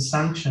fully in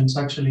sanctions,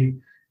 actually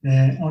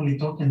only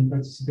token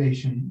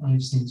participation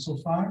I've seen so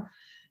far,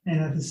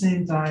 and at the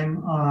same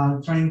time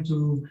trying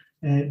to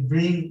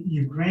bring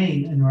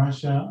Ukraine and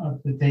Russia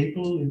at the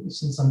table.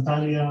 Since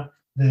Antalya,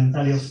 the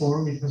Antalya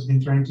Forum, it has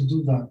been trying to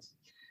do that.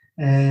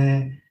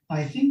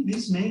 I think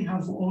this may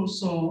have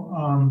also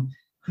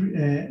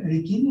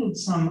rekindled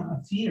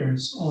some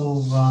fears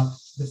of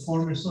the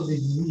former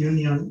Soviet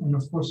Union and,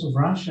 of course, of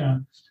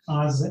Russia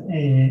as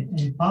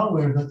a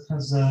power that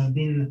has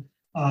been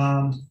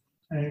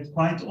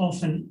quite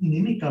often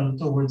inimical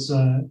towards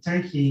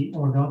Turkey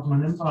or the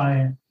Ottoman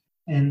Empire,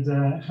 and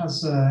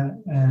has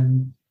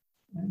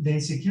the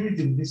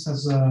insecurity this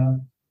has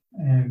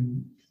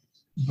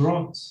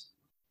brought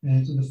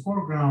to the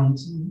foreground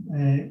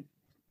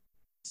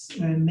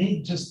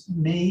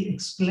may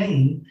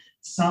explain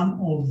some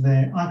of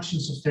the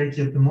actions of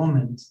Turkey at the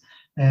moment.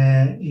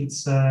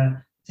 It's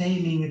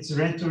taming its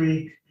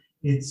rhetoric,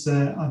 its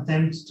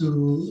attempt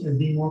to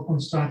be more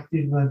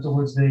constructive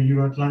towards the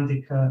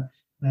Euro-Atlantic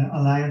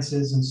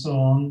alliances and so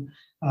on,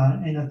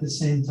 and at the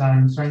same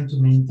time trying to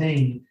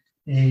maintain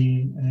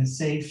a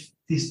safe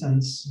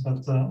distance,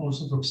 but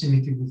also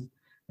proximity with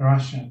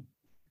Russia.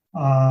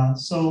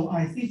 So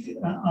I think,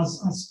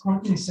 as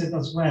Courtney said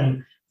as well,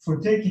 for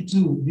Turkey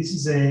too, this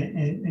is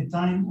a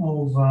time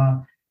of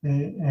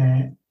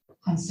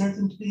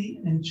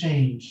uncertainty and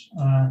change.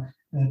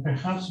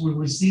 Perhaps we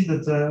will see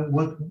that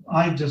what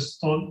I just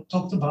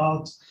talked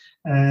about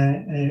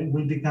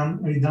will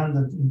become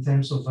redundant in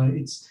terms of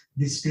its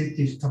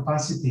descriptive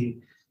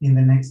capacity in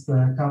the next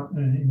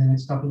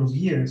couple of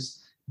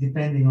years,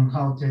 depending on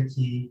how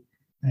Turkey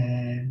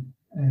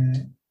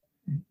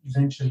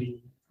eventually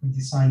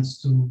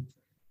decides to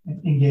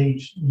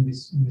engage in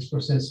this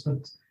process.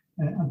 But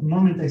at the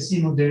moment, I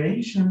see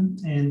moderation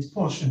and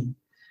caution.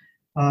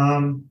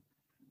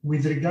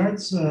 With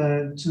regards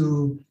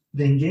to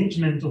the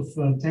engagement of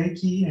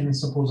Turkey and I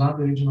suppose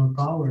other regional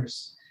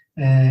powers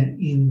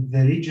in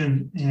the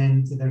region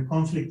and their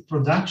conflict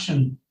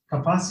production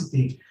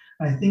capacity,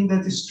 I think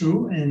that is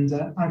true. And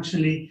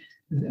actually,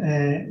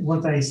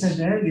 what I said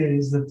earlier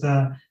is that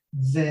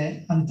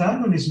the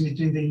antagonism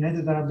between the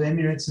United Arab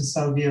Emirates and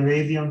Saudi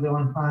Arabia on the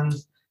one hand,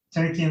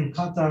 Turkey and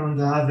Qatar on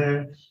the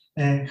other,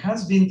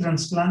 has been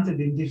transplanted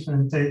in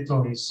different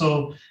territories.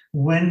 So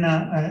when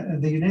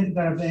the United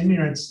Arab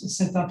Emirates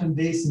set up a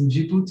base in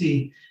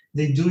Djibouti,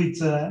 they do it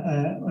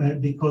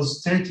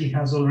because Turkey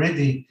has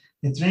already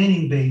a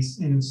training base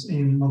in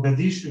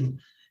Mogadishu.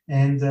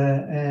 And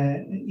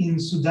in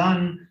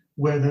Sudan,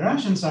 where the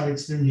Russians are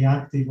extremely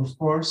active, of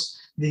course,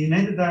 the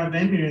United Arab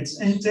Emirates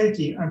and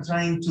Turkey are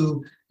trying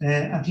to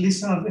at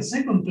least have a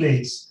second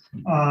place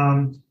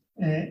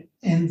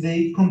and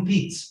they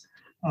compete.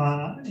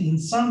 In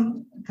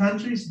some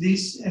countries,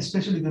 this,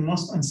 especially the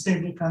most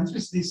unstable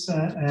countries, this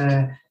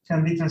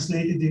can be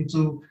translated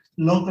into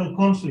local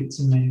conflicts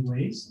in many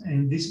ways.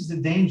 And this is the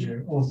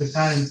danger of the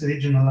current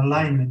regional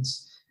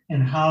alignments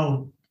and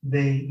how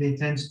they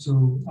tend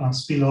to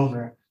spill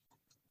over.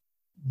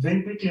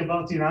 Very quickly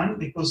about Iran,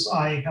 because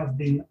I have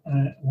been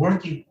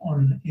working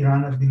on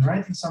Iran, I've been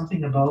writing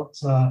something about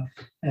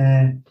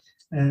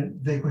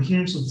the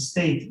coherence of the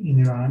state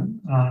in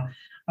Iran.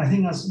 I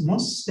think as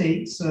most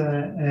states,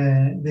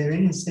 the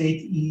Iranian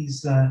state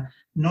is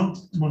not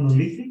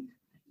monolithic.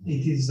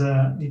 It is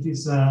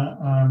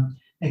a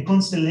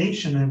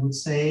constellation, I would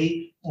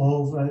say,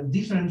 of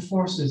different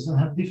forces that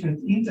have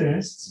different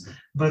interests,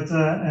 but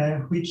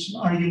which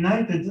are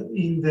united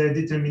in the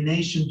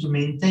determination to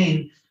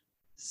maintain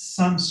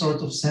some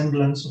sort of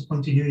semblance of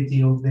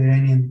continuity of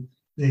the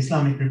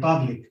Islamic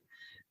Republic.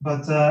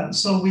 But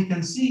so we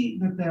can see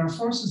that there are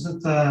forces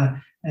that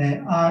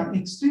are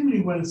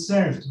extremely well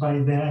served by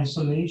the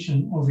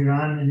isolation of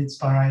Iran and its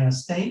pariah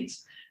state.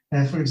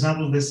 For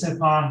example, the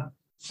Sepah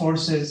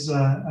forces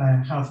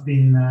have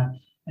been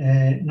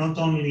not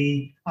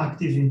only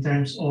active in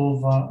terms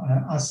of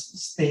as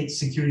state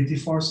security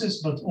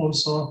forces, but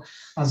also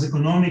as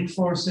economic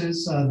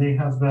forces. They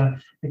have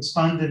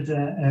expanded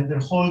their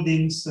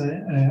holdings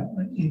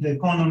in the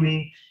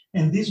economy.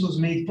 And this was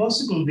made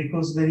possible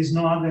because there is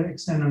no other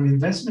external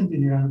investment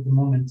in Iran at the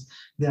moment.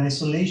 The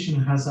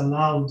isolation has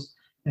allowed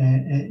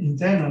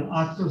internal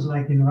actors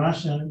like in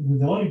Russia, with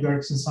the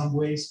oligarchs in some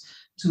ways,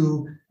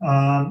 to,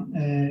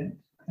 I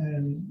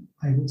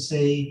would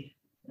say,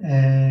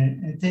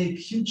 take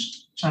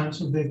huge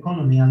chunks of the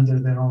economy under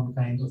their own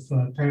kind of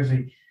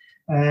purvey.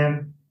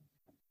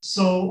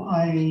 So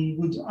I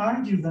would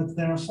argue that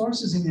there are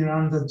forces in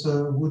Iran that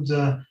would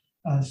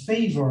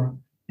favor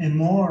a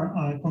more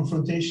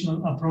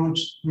confrontational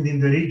approach within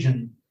the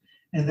region.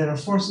 And there are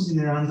forces in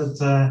Iran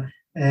that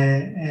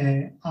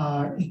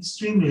are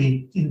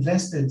extremely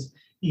invested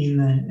in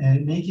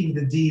making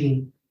the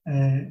deal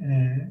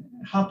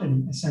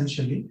happen,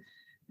 essentially.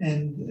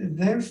 And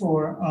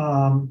therefore,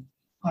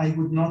 I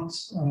would not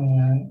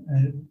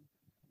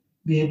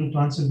be able to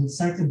answer with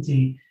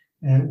certainty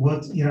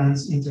what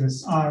Iran's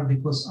interests are,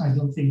 because I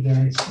don't think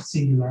there is a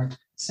singular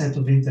set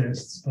of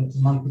interests, but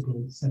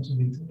multiple sets of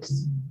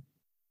interests.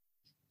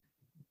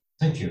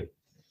 Thank you.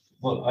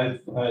 Well, I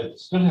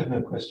still have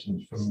no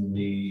questions from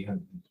the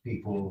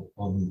people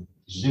on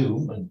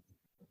Zoom, and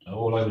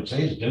all I would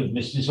say is don't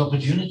miss this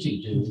opportunity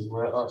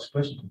to ask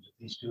questions of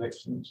these two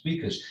excellent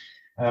speakers.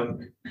 Are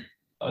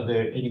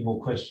there any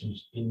more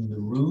questions in the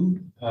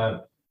room?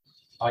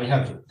 I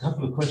have a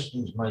couple of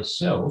questions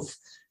myself.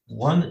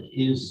 One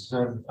is,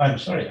 I'm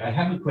sorry, I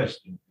have a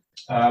question.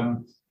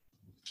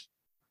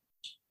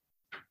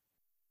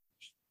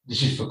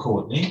 This is for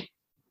Courtney.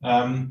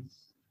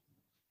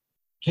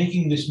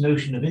 Taking this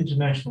notion of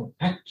international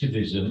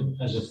activism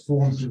as a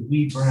form to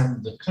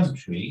rebrand the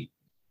country,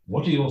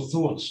 what are your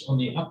thoughts on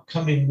the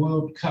upcoming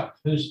World Cup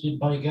hosted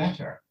by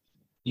Qatar?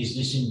 Is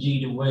this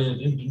indeed a way of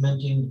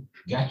implementing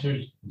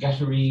Qatari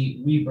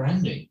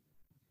rebranding?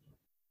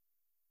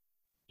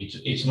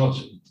 It's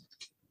not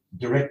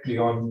directly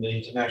on the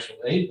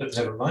international aid, but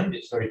never mind,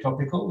 it's very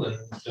topical, and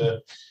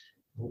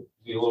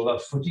we all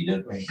love footy,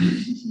 don't we?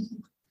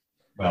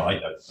 Well, I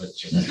don't,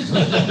 but you know.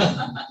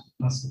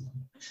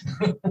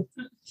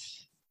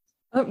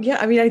 Yeah,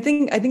 I mean, I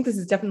think this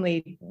is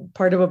definitely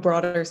part of a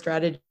broader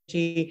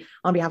strategy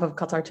on behalf of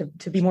Qatar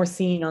to be more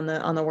seen on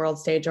the world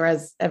stage, or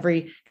as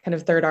every kind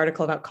of third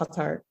article about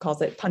Qatar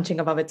calls it, punching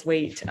above its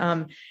weight.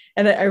 And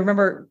I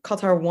remember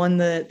Qatar won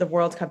the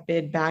World Cup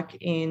bid back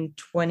in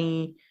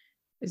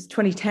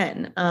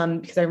 2010,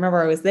 because I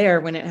remember I was there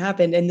when it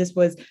happened, and this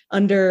was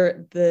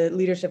under the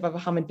leadership of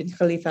Hamad bin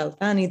Khalifa Al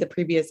Thani, the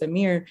previous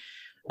emir,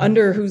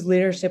 under whose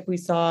leadership we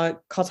saw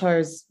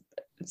Qatar's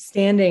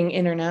standing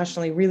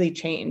internationally really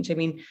change. I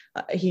mean,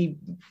 he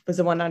was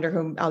the one under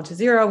whom Al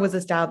Jazeera was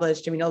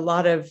established. I mean, a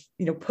lot of,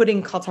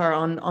 putting Qatar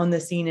on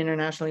the scene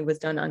internationally was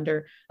done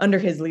under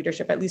his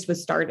leadership, at least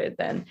was started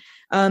then.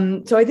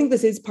 So I think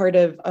this is part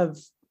of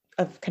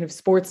kind of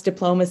sports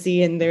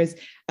diplomacy, and there's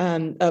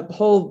a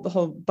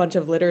whole bunch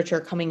of literature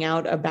coming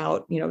out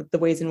about the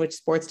ways in which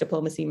sports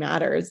diplomacy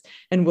matters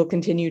and will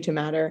continue to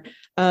matter.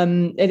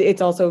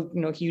 It's also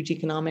huge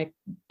economic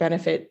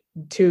benefit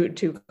to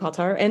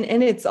Qatar,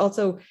 and it's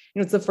also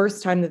it's the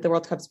first time that the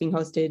World Cup's being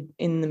hosted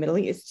in the Middle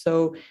East.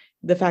 So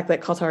the fact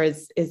that Qatar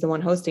is the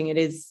one hosting it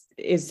is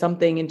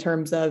something in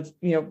terms of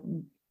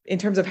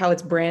how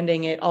it's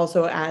branding it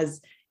also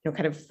as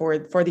kind of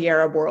for the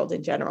Arab world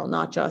in general,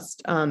 not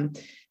just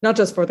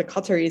for the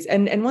Qataris.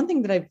 And one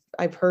thing that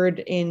I've heard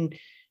in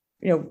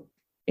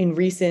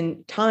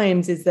recent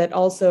times is that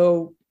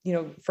also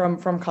from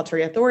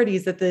Qatari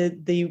authorities, that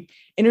the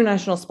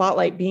international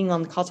spotlight being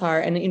on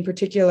Qatar, and in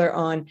particular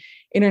on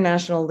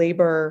international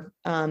labor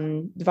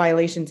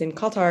violations in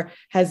Qatar,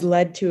 has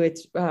led to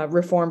its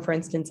reform, for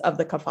instance, of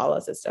the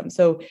kafala system.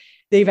 So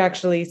they've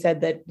actually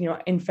said that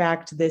in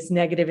fact this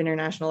negative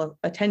international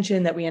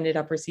attention that we ended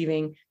up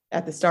receiving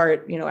at the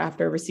start,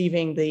 after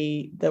receiving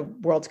the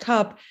World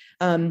Cup,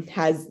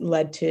 has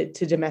led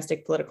to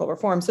domestic political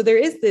reform. So there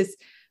is this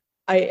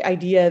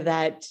idea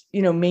that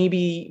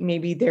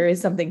maybe there is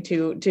something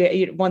to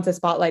once a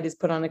spotlight is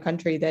put on a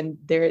country, then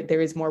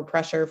there is more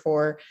pressure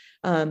for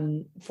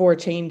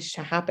change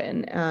to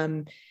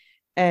happen.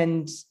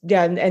 And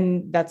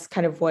that's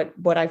kind of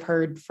what I've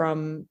heard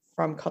from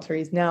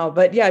Qataris now.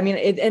 But yeah, I mean,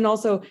 and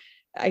also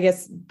I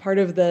guess part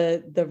of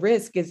the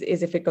risk is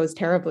if it goes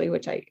terribly,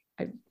 which I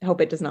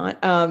hope it does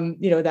not.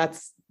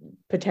 That's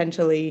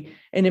potentially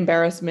an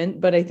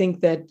embarrassment. But I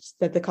think that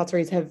the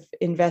Qataris have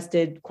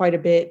invested quite a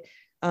bit,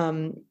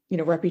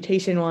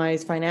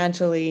 reputation-wise,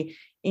 financially,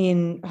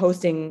 in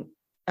hosting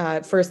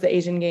first the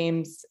Asian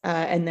Games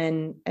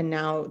and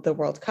now the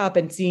World Cup,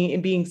 and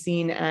being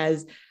seen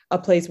as a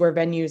place where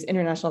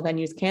international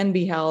venues can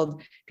be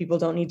held. People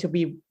don't need to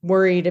be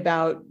worried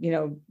about,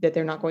 that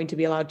they're not going to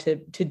be allowed to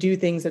do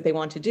things that they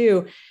want to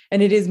do.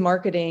 And it is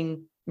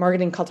marketing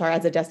Qatar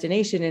as a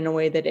destination in a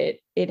way that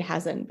it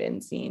hasn't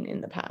been seen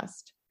in the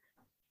past.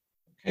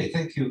 Okay,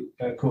 thank you,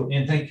 Courtney,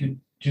 and thank you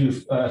to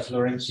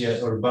Florencia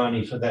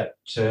Urbani for that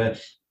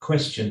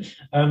question.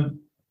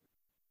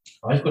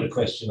 I've got a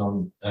question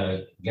on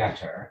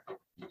Qatar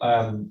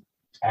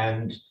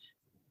and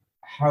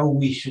how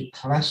we should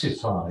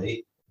classify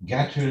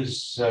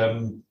Qatar's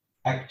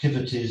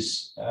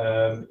activities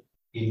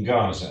in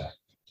Gaza,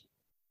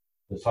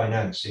 the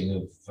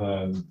financing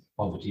of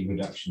poverty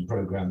reduction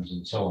programs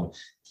and so on.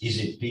 Is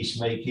it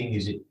peacemaking?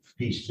 Is it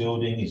peace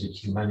building? Is it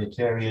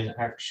humanitarian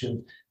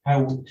action?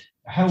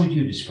 How would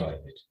you describe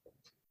it?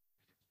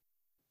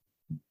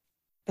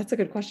 That's a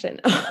good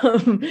question.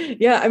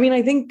 Yeah, I mean,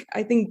 I think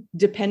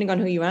depending on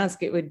who you ask,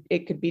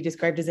 it could be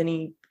described as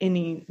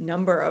any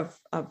number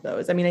of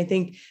those. I mean, I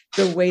think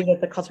the way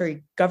that the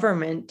Qatari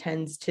government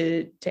tends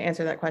to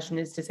answer that question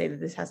is to say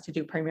that this has to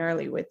do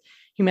primarily with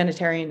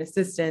humanitarian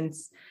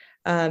assistance,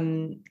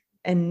 and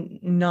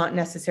not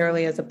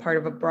necessarily as a part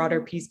of a broader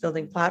peace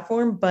building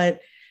platform. But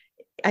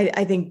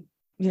I think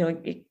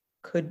it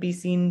could be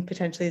seen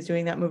potentially as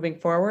doing that moving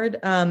forward.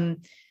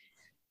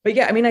 But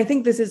yeah, I mean, I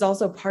think this is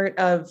also part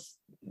of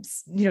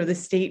the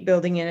state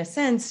building in a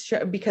sense,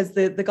 because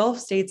the Gulf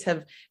states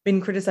have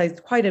been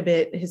criticized quite a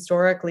bit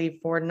historically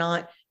for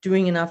not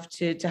doing enough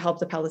to help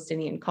the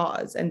Palestinian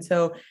cause. And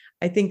so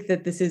I think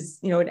that this is,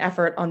 an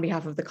effort on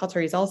behalf of the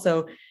Qataris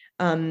also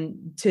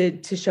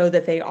to show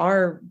that they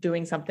are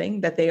doing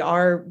something, that they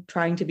are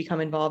trying to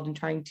become involved and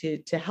trying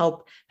to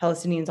help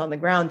Palestinians on the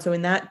ground. So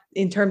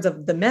in terms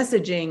of the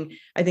messaging,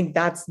 I think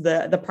that's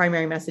the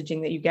primary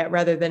messaging that you get,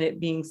 rather than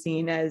it being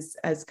seen as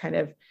kind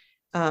of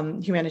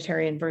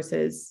humanitarian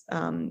versus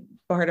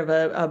part of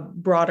a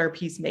broader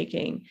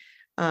peacemaking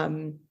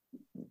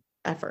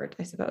effort,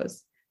 I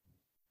suppose.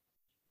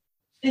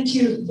 Thank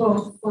you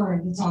both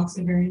for the talks.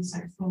 They're very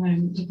insightful.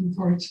 I'm looking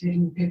forward to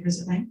reading the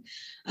papers at length.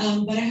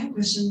 But I have a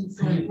question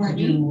for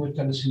Courtney. Could you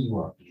tell us who you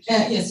are, please?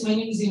 Yes, my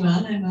name is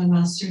Iman. I'm a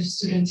master's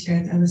student here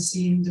at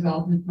LSE in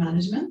Development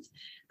Management.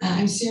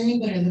 I'm Syrian,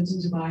 but I lived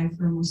in Dubai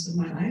for most of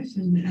my life.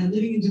 And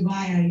living in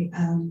Dubai,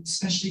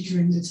 especially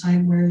during the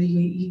time where the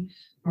UAE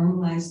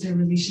normalized their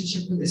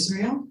relationship with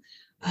Israel,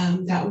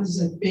 that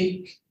was a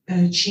big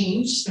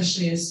change,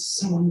 especially as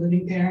someone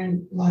living there,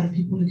 and a lot of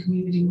people in the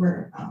community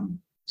were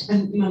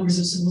and members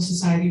of civil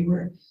society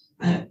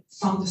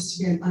found this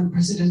to be an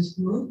unprecedented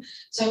move.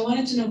 So I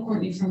wanted to know,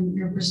 Courtney, from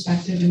your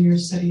perspective and your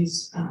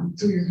studies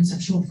through your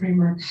conceptual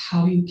framework,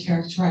 how you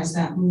characterize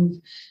that move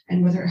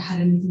and whether it had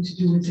anything to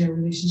do with their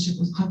relationship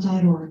with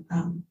Qatar or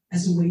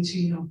as a way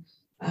to,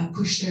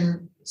 push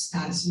their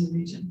status in the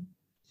region.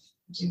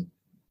 Thank you.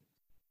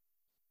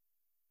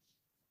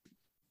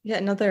 Yeah,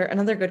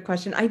 another good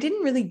question. I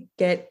didn't really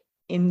get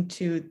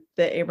into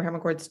the Abraham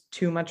Accords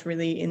too much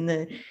really in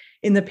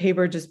the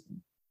paper, just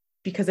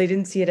because I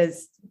didn't see it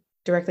as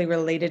directly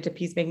related to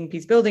peacemaking,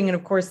 peace building. And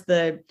of course,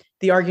 the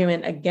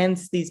argument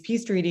against these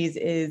peace treaties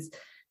is,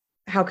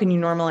 how can you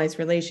normalize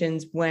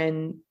relations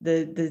when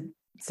the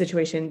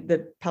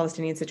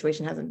Palestinian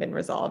situation hasn't been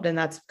resolved? And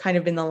that's kind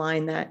of been the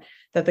line that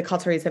the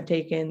Qataris have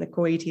taken, the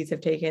Kuwaitis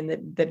have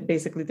taken, that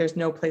basically there's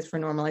no place for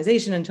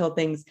normalization until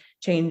things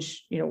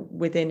change,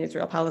 within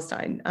Israel,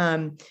 Palestine.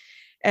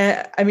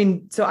 I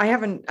mean, so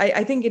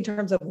I think in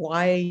terms of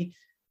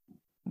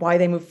why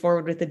they move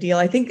forward with the deal,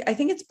 I think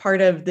it's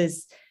part of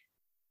this.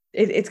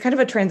 It's kind of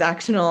a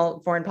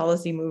transactional foreign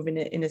policy move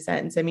in a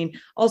sense. I mean,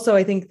 also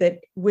I think that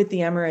with the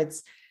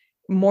Emirates,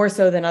 more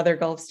so than other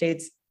Gulf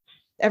states,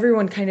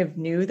 everyone kind of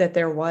knew that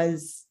there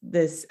was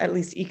this at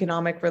least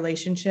economic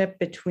relationship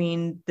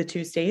between the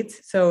two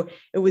states. So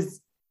it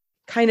was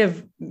kind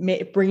of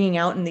bringing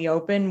out in the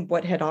open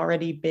what had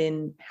already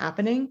been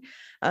happening,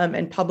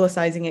 and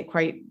publicizing it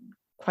quite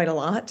a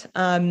lot.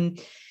 And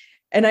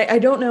I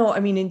don't know,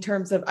 I mean, in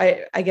terms of,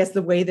 I guess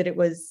the way that it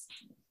was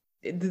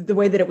the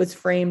way that it was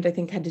framed, I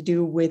think, had to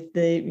do with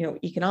the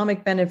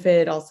economic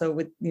benefit, also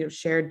with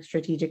shared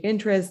strategic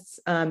interests,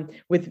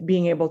 with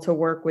being able to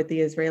work with the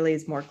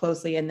Israelis more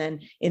closely, and then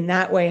in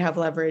that way have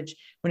leverage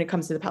when it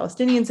comes to the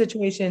Palestinian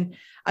situation.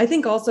 I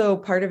think also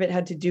part of it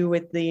had to do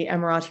with the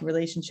Emirati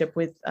relationship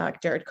with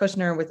Jared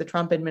Kushner, with the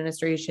Trump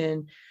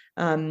administration,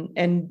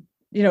 and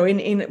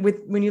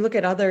when you look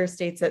at other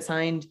states that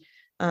signed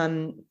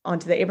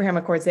onto the Abraham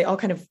Accords, they all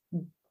kind of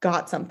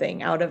got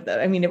something out of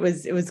that. I mean, it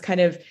was kind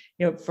of,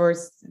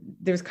 first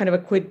there was kind of a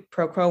quid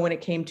pro quo when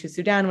it came to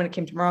Sudan, when it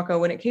came to Morocco,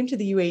 when it came to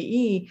the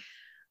UAE.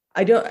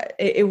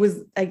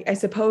 I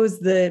suppose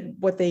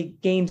what they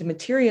gained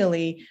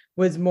materially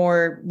was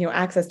more,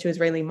 access to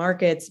Israeli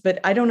markets, but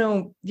I don't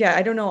know. Yeah,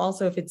 I don't know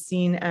also if it's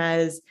seen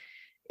as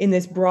in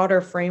this broader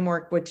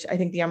framework, which I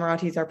think the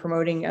Emiratis are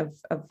promoting of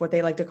what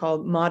they like to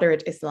call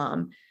moderate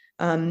Islam.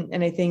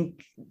 And I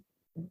think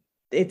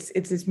it's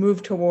this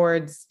move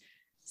towards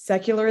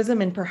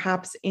secularism, and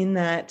perhaps in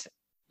that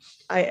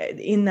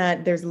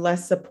there's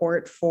less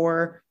support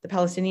for the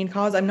Palestinian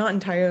cause. I'm not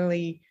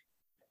entirely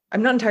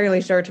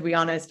sure, to be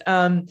honest.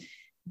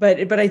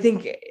 But I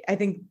think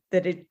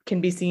that it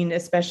can be seen,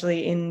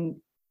 especially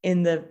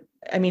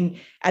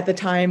at the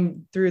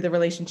time, through the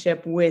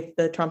relationship with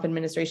the Trump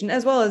administration,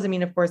 as well as,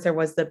 of course, there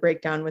was the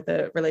breakdown with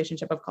the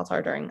relationship of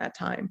Qatar during that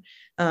time.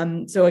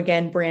 So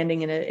again,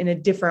 branding in a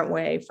different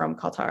way from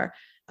Qatar.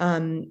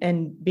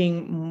 And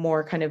being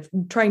more kind of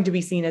trying to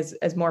be seen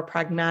as more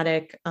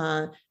pragmatic,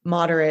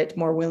 moderate,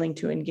 more willing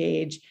to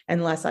engage,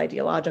 and less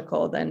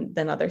ideological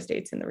than other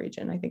states in the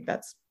region. I think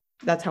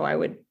that's how I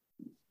would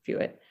view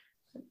it.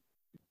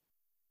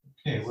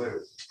 Okay,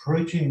 we're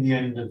approaching the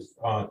end of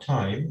our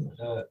time.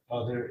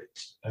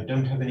 I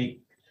don't have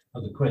any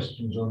other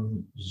questions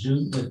on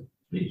Zoom, but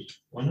please,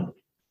 why not?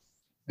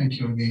 Thank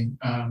you again.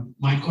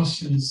 My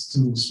question is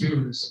to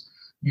speakers.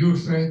 You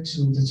refer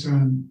to the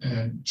term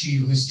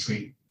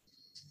geohistory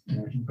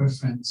in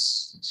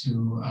reference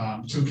to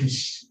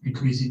Turkish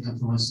increasing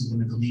influence in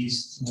the Middle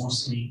East,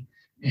 mostly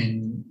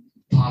in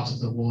part of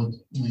the world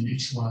when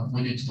it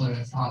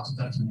were part of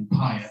that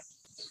empire.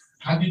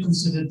 Have you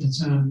considered the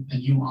term a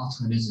new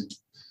Ottomanism?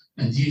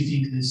 And do you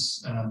think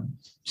this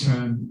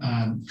term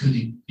could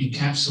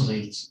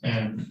encapsulate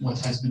what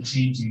has been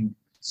changing,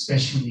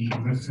 especially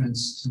in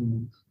reference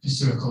to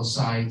historical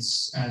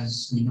sites?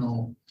 As we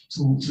know,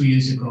 two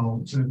years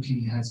ago,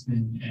 Turkey has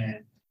been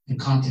in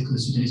contact with the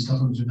Sudanese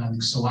government regarding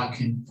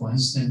Sawakin, for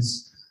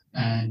instance,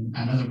 and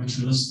another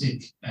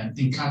materialistic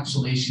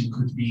encapsulation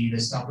could be the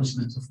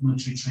establishment of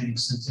military training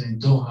center in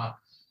Doha.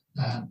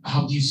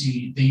 How do you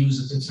see the use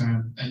of the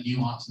term a new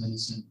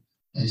Ottomanism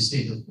in a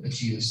state of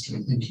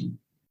geohistory? Thank you.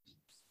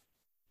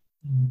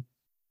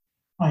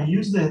 I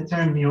use the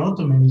term New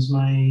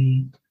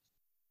Ottomanism,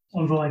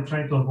 although I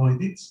try to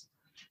avoid it.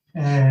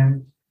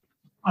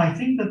 I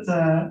think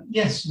that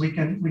yes, we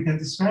can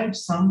describe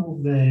some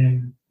of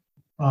the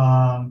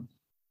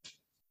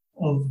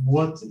of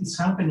what is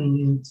happening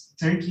in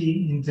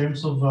Turkey in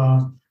terms of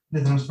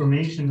the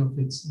transformation of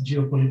its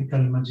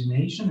geopolitical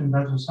imagination, and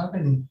that was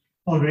happening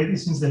already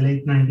since the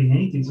late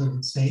 1980s, I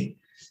would say.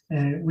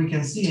 We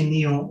can see a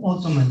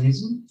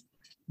neo-Ottomanism,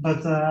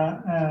 but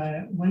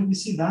when we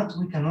see that,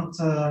 we cannot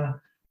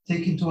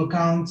take into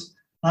account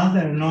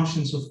other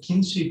notions of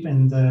kinship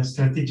and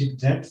strategic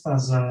depth,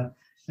 as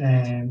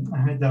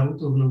Ahmed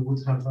Davutoğlu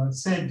would have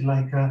said,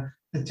 like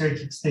the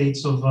Turkic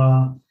states of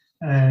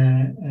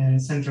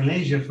Central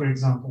Asia, for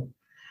example.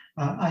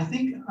 I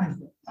think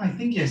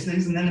yes, there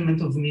is an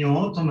element of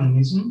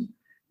neo-Ottomanism,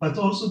 but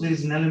also there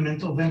is an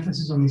element of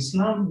emphasis on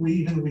Islam,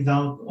 even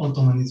without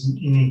Ottomanism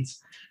in it.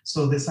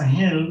 So the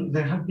Sahel,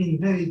 there have been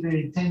very,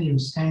 very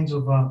tenuous kinds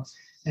of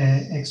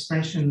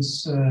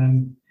expressions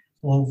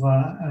of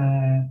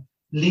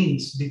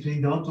links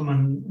between the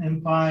Ottoman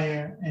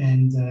Empire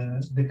and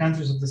the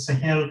countries of the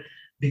Sahel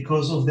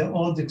because of the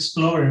old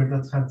explorer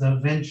that had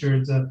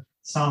ventured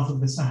south of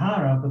the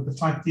Sahara. But the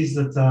fact is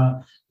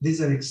that these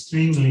are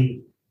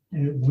extremely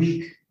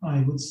weak,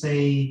 I would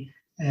say,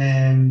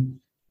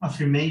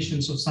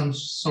 affirmations of some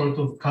sort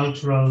of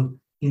cultural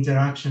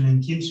interaction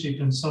and kinship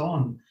and so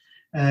on.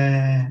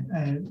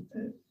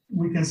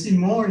 We can see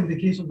more in the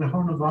case of the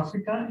Horn of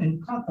Africa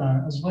and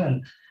Qatar as well,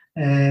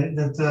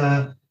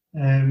 that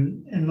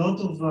a lot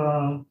of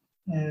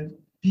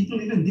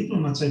people, even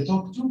diplomats I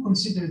talk to,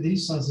 consider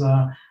this as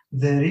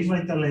the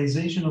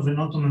revitalization of an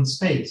Ottoman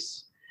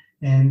space.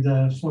 And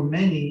for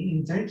many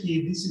in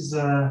Turkey, this is,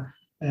 the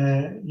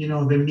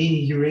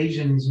mini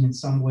Eurasianism in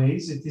some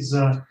ways. It is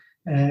the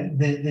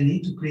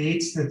need to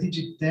create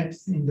strategic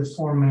depth in the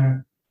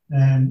former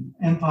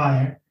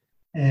empire.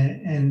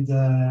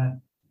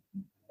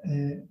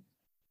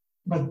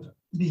 But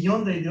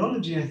beyond the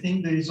ideology, I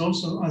think there is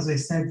also, as I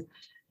said,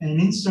 an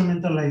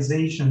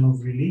instrumentalization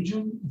of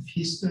religion, of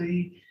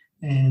history,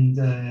 and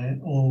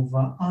of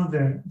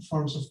other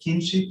forms of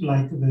kinship,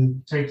 like the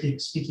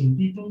Turkic-speaking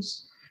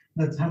peoples,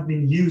 that have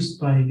been used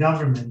by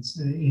governments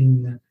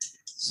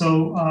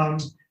So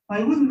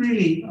I wouldn't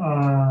really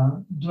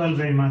dwell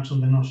very much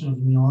on the notion of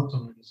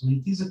neo-Ottomanism.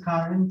 It is a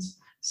current,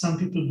 some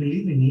people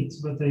believe in it,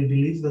 but I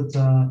believe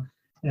that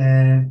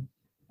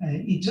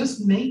it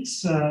just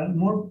makes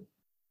more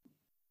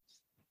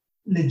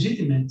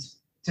legitimate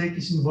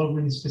Turkish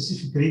involvement in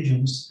specific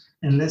regions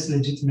and less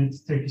legitimate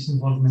Turkish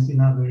involvement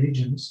in other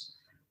regions.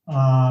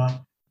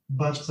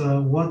 But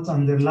what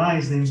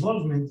underlies the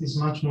involvement is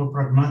much more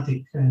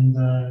pragmatic and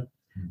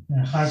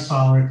hard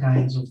power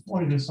kinds of,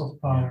 or even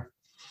soft power.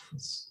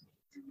 It's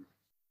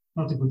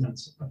not a good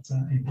answer, but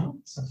I know.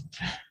 So.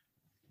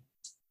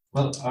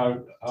 Well,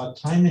 our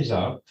time is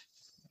up.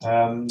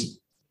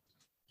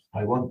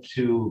 I want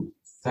to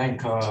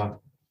thank our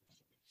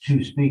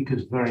two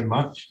speakers very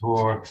much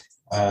for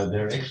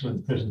their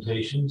excellent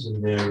presentations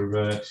and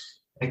their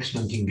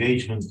excellent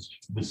engagement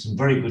with some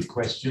very good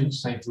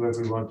questions. Thank you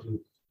everyone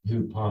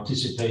who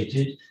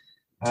participated.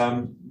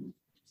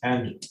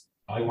 And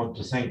I want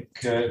to thank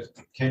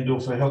Kendall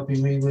for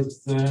helping me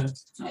with the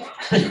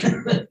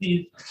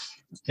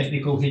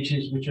technical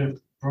hitches, which are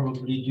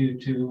probably due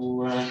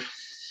to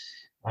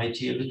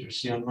IT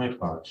illiteracy on my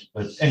part.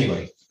 But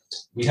anyway,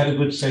 we had a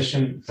good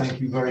session.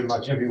 Thank you very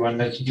much, everyone.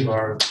 Let's give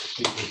our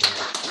speakers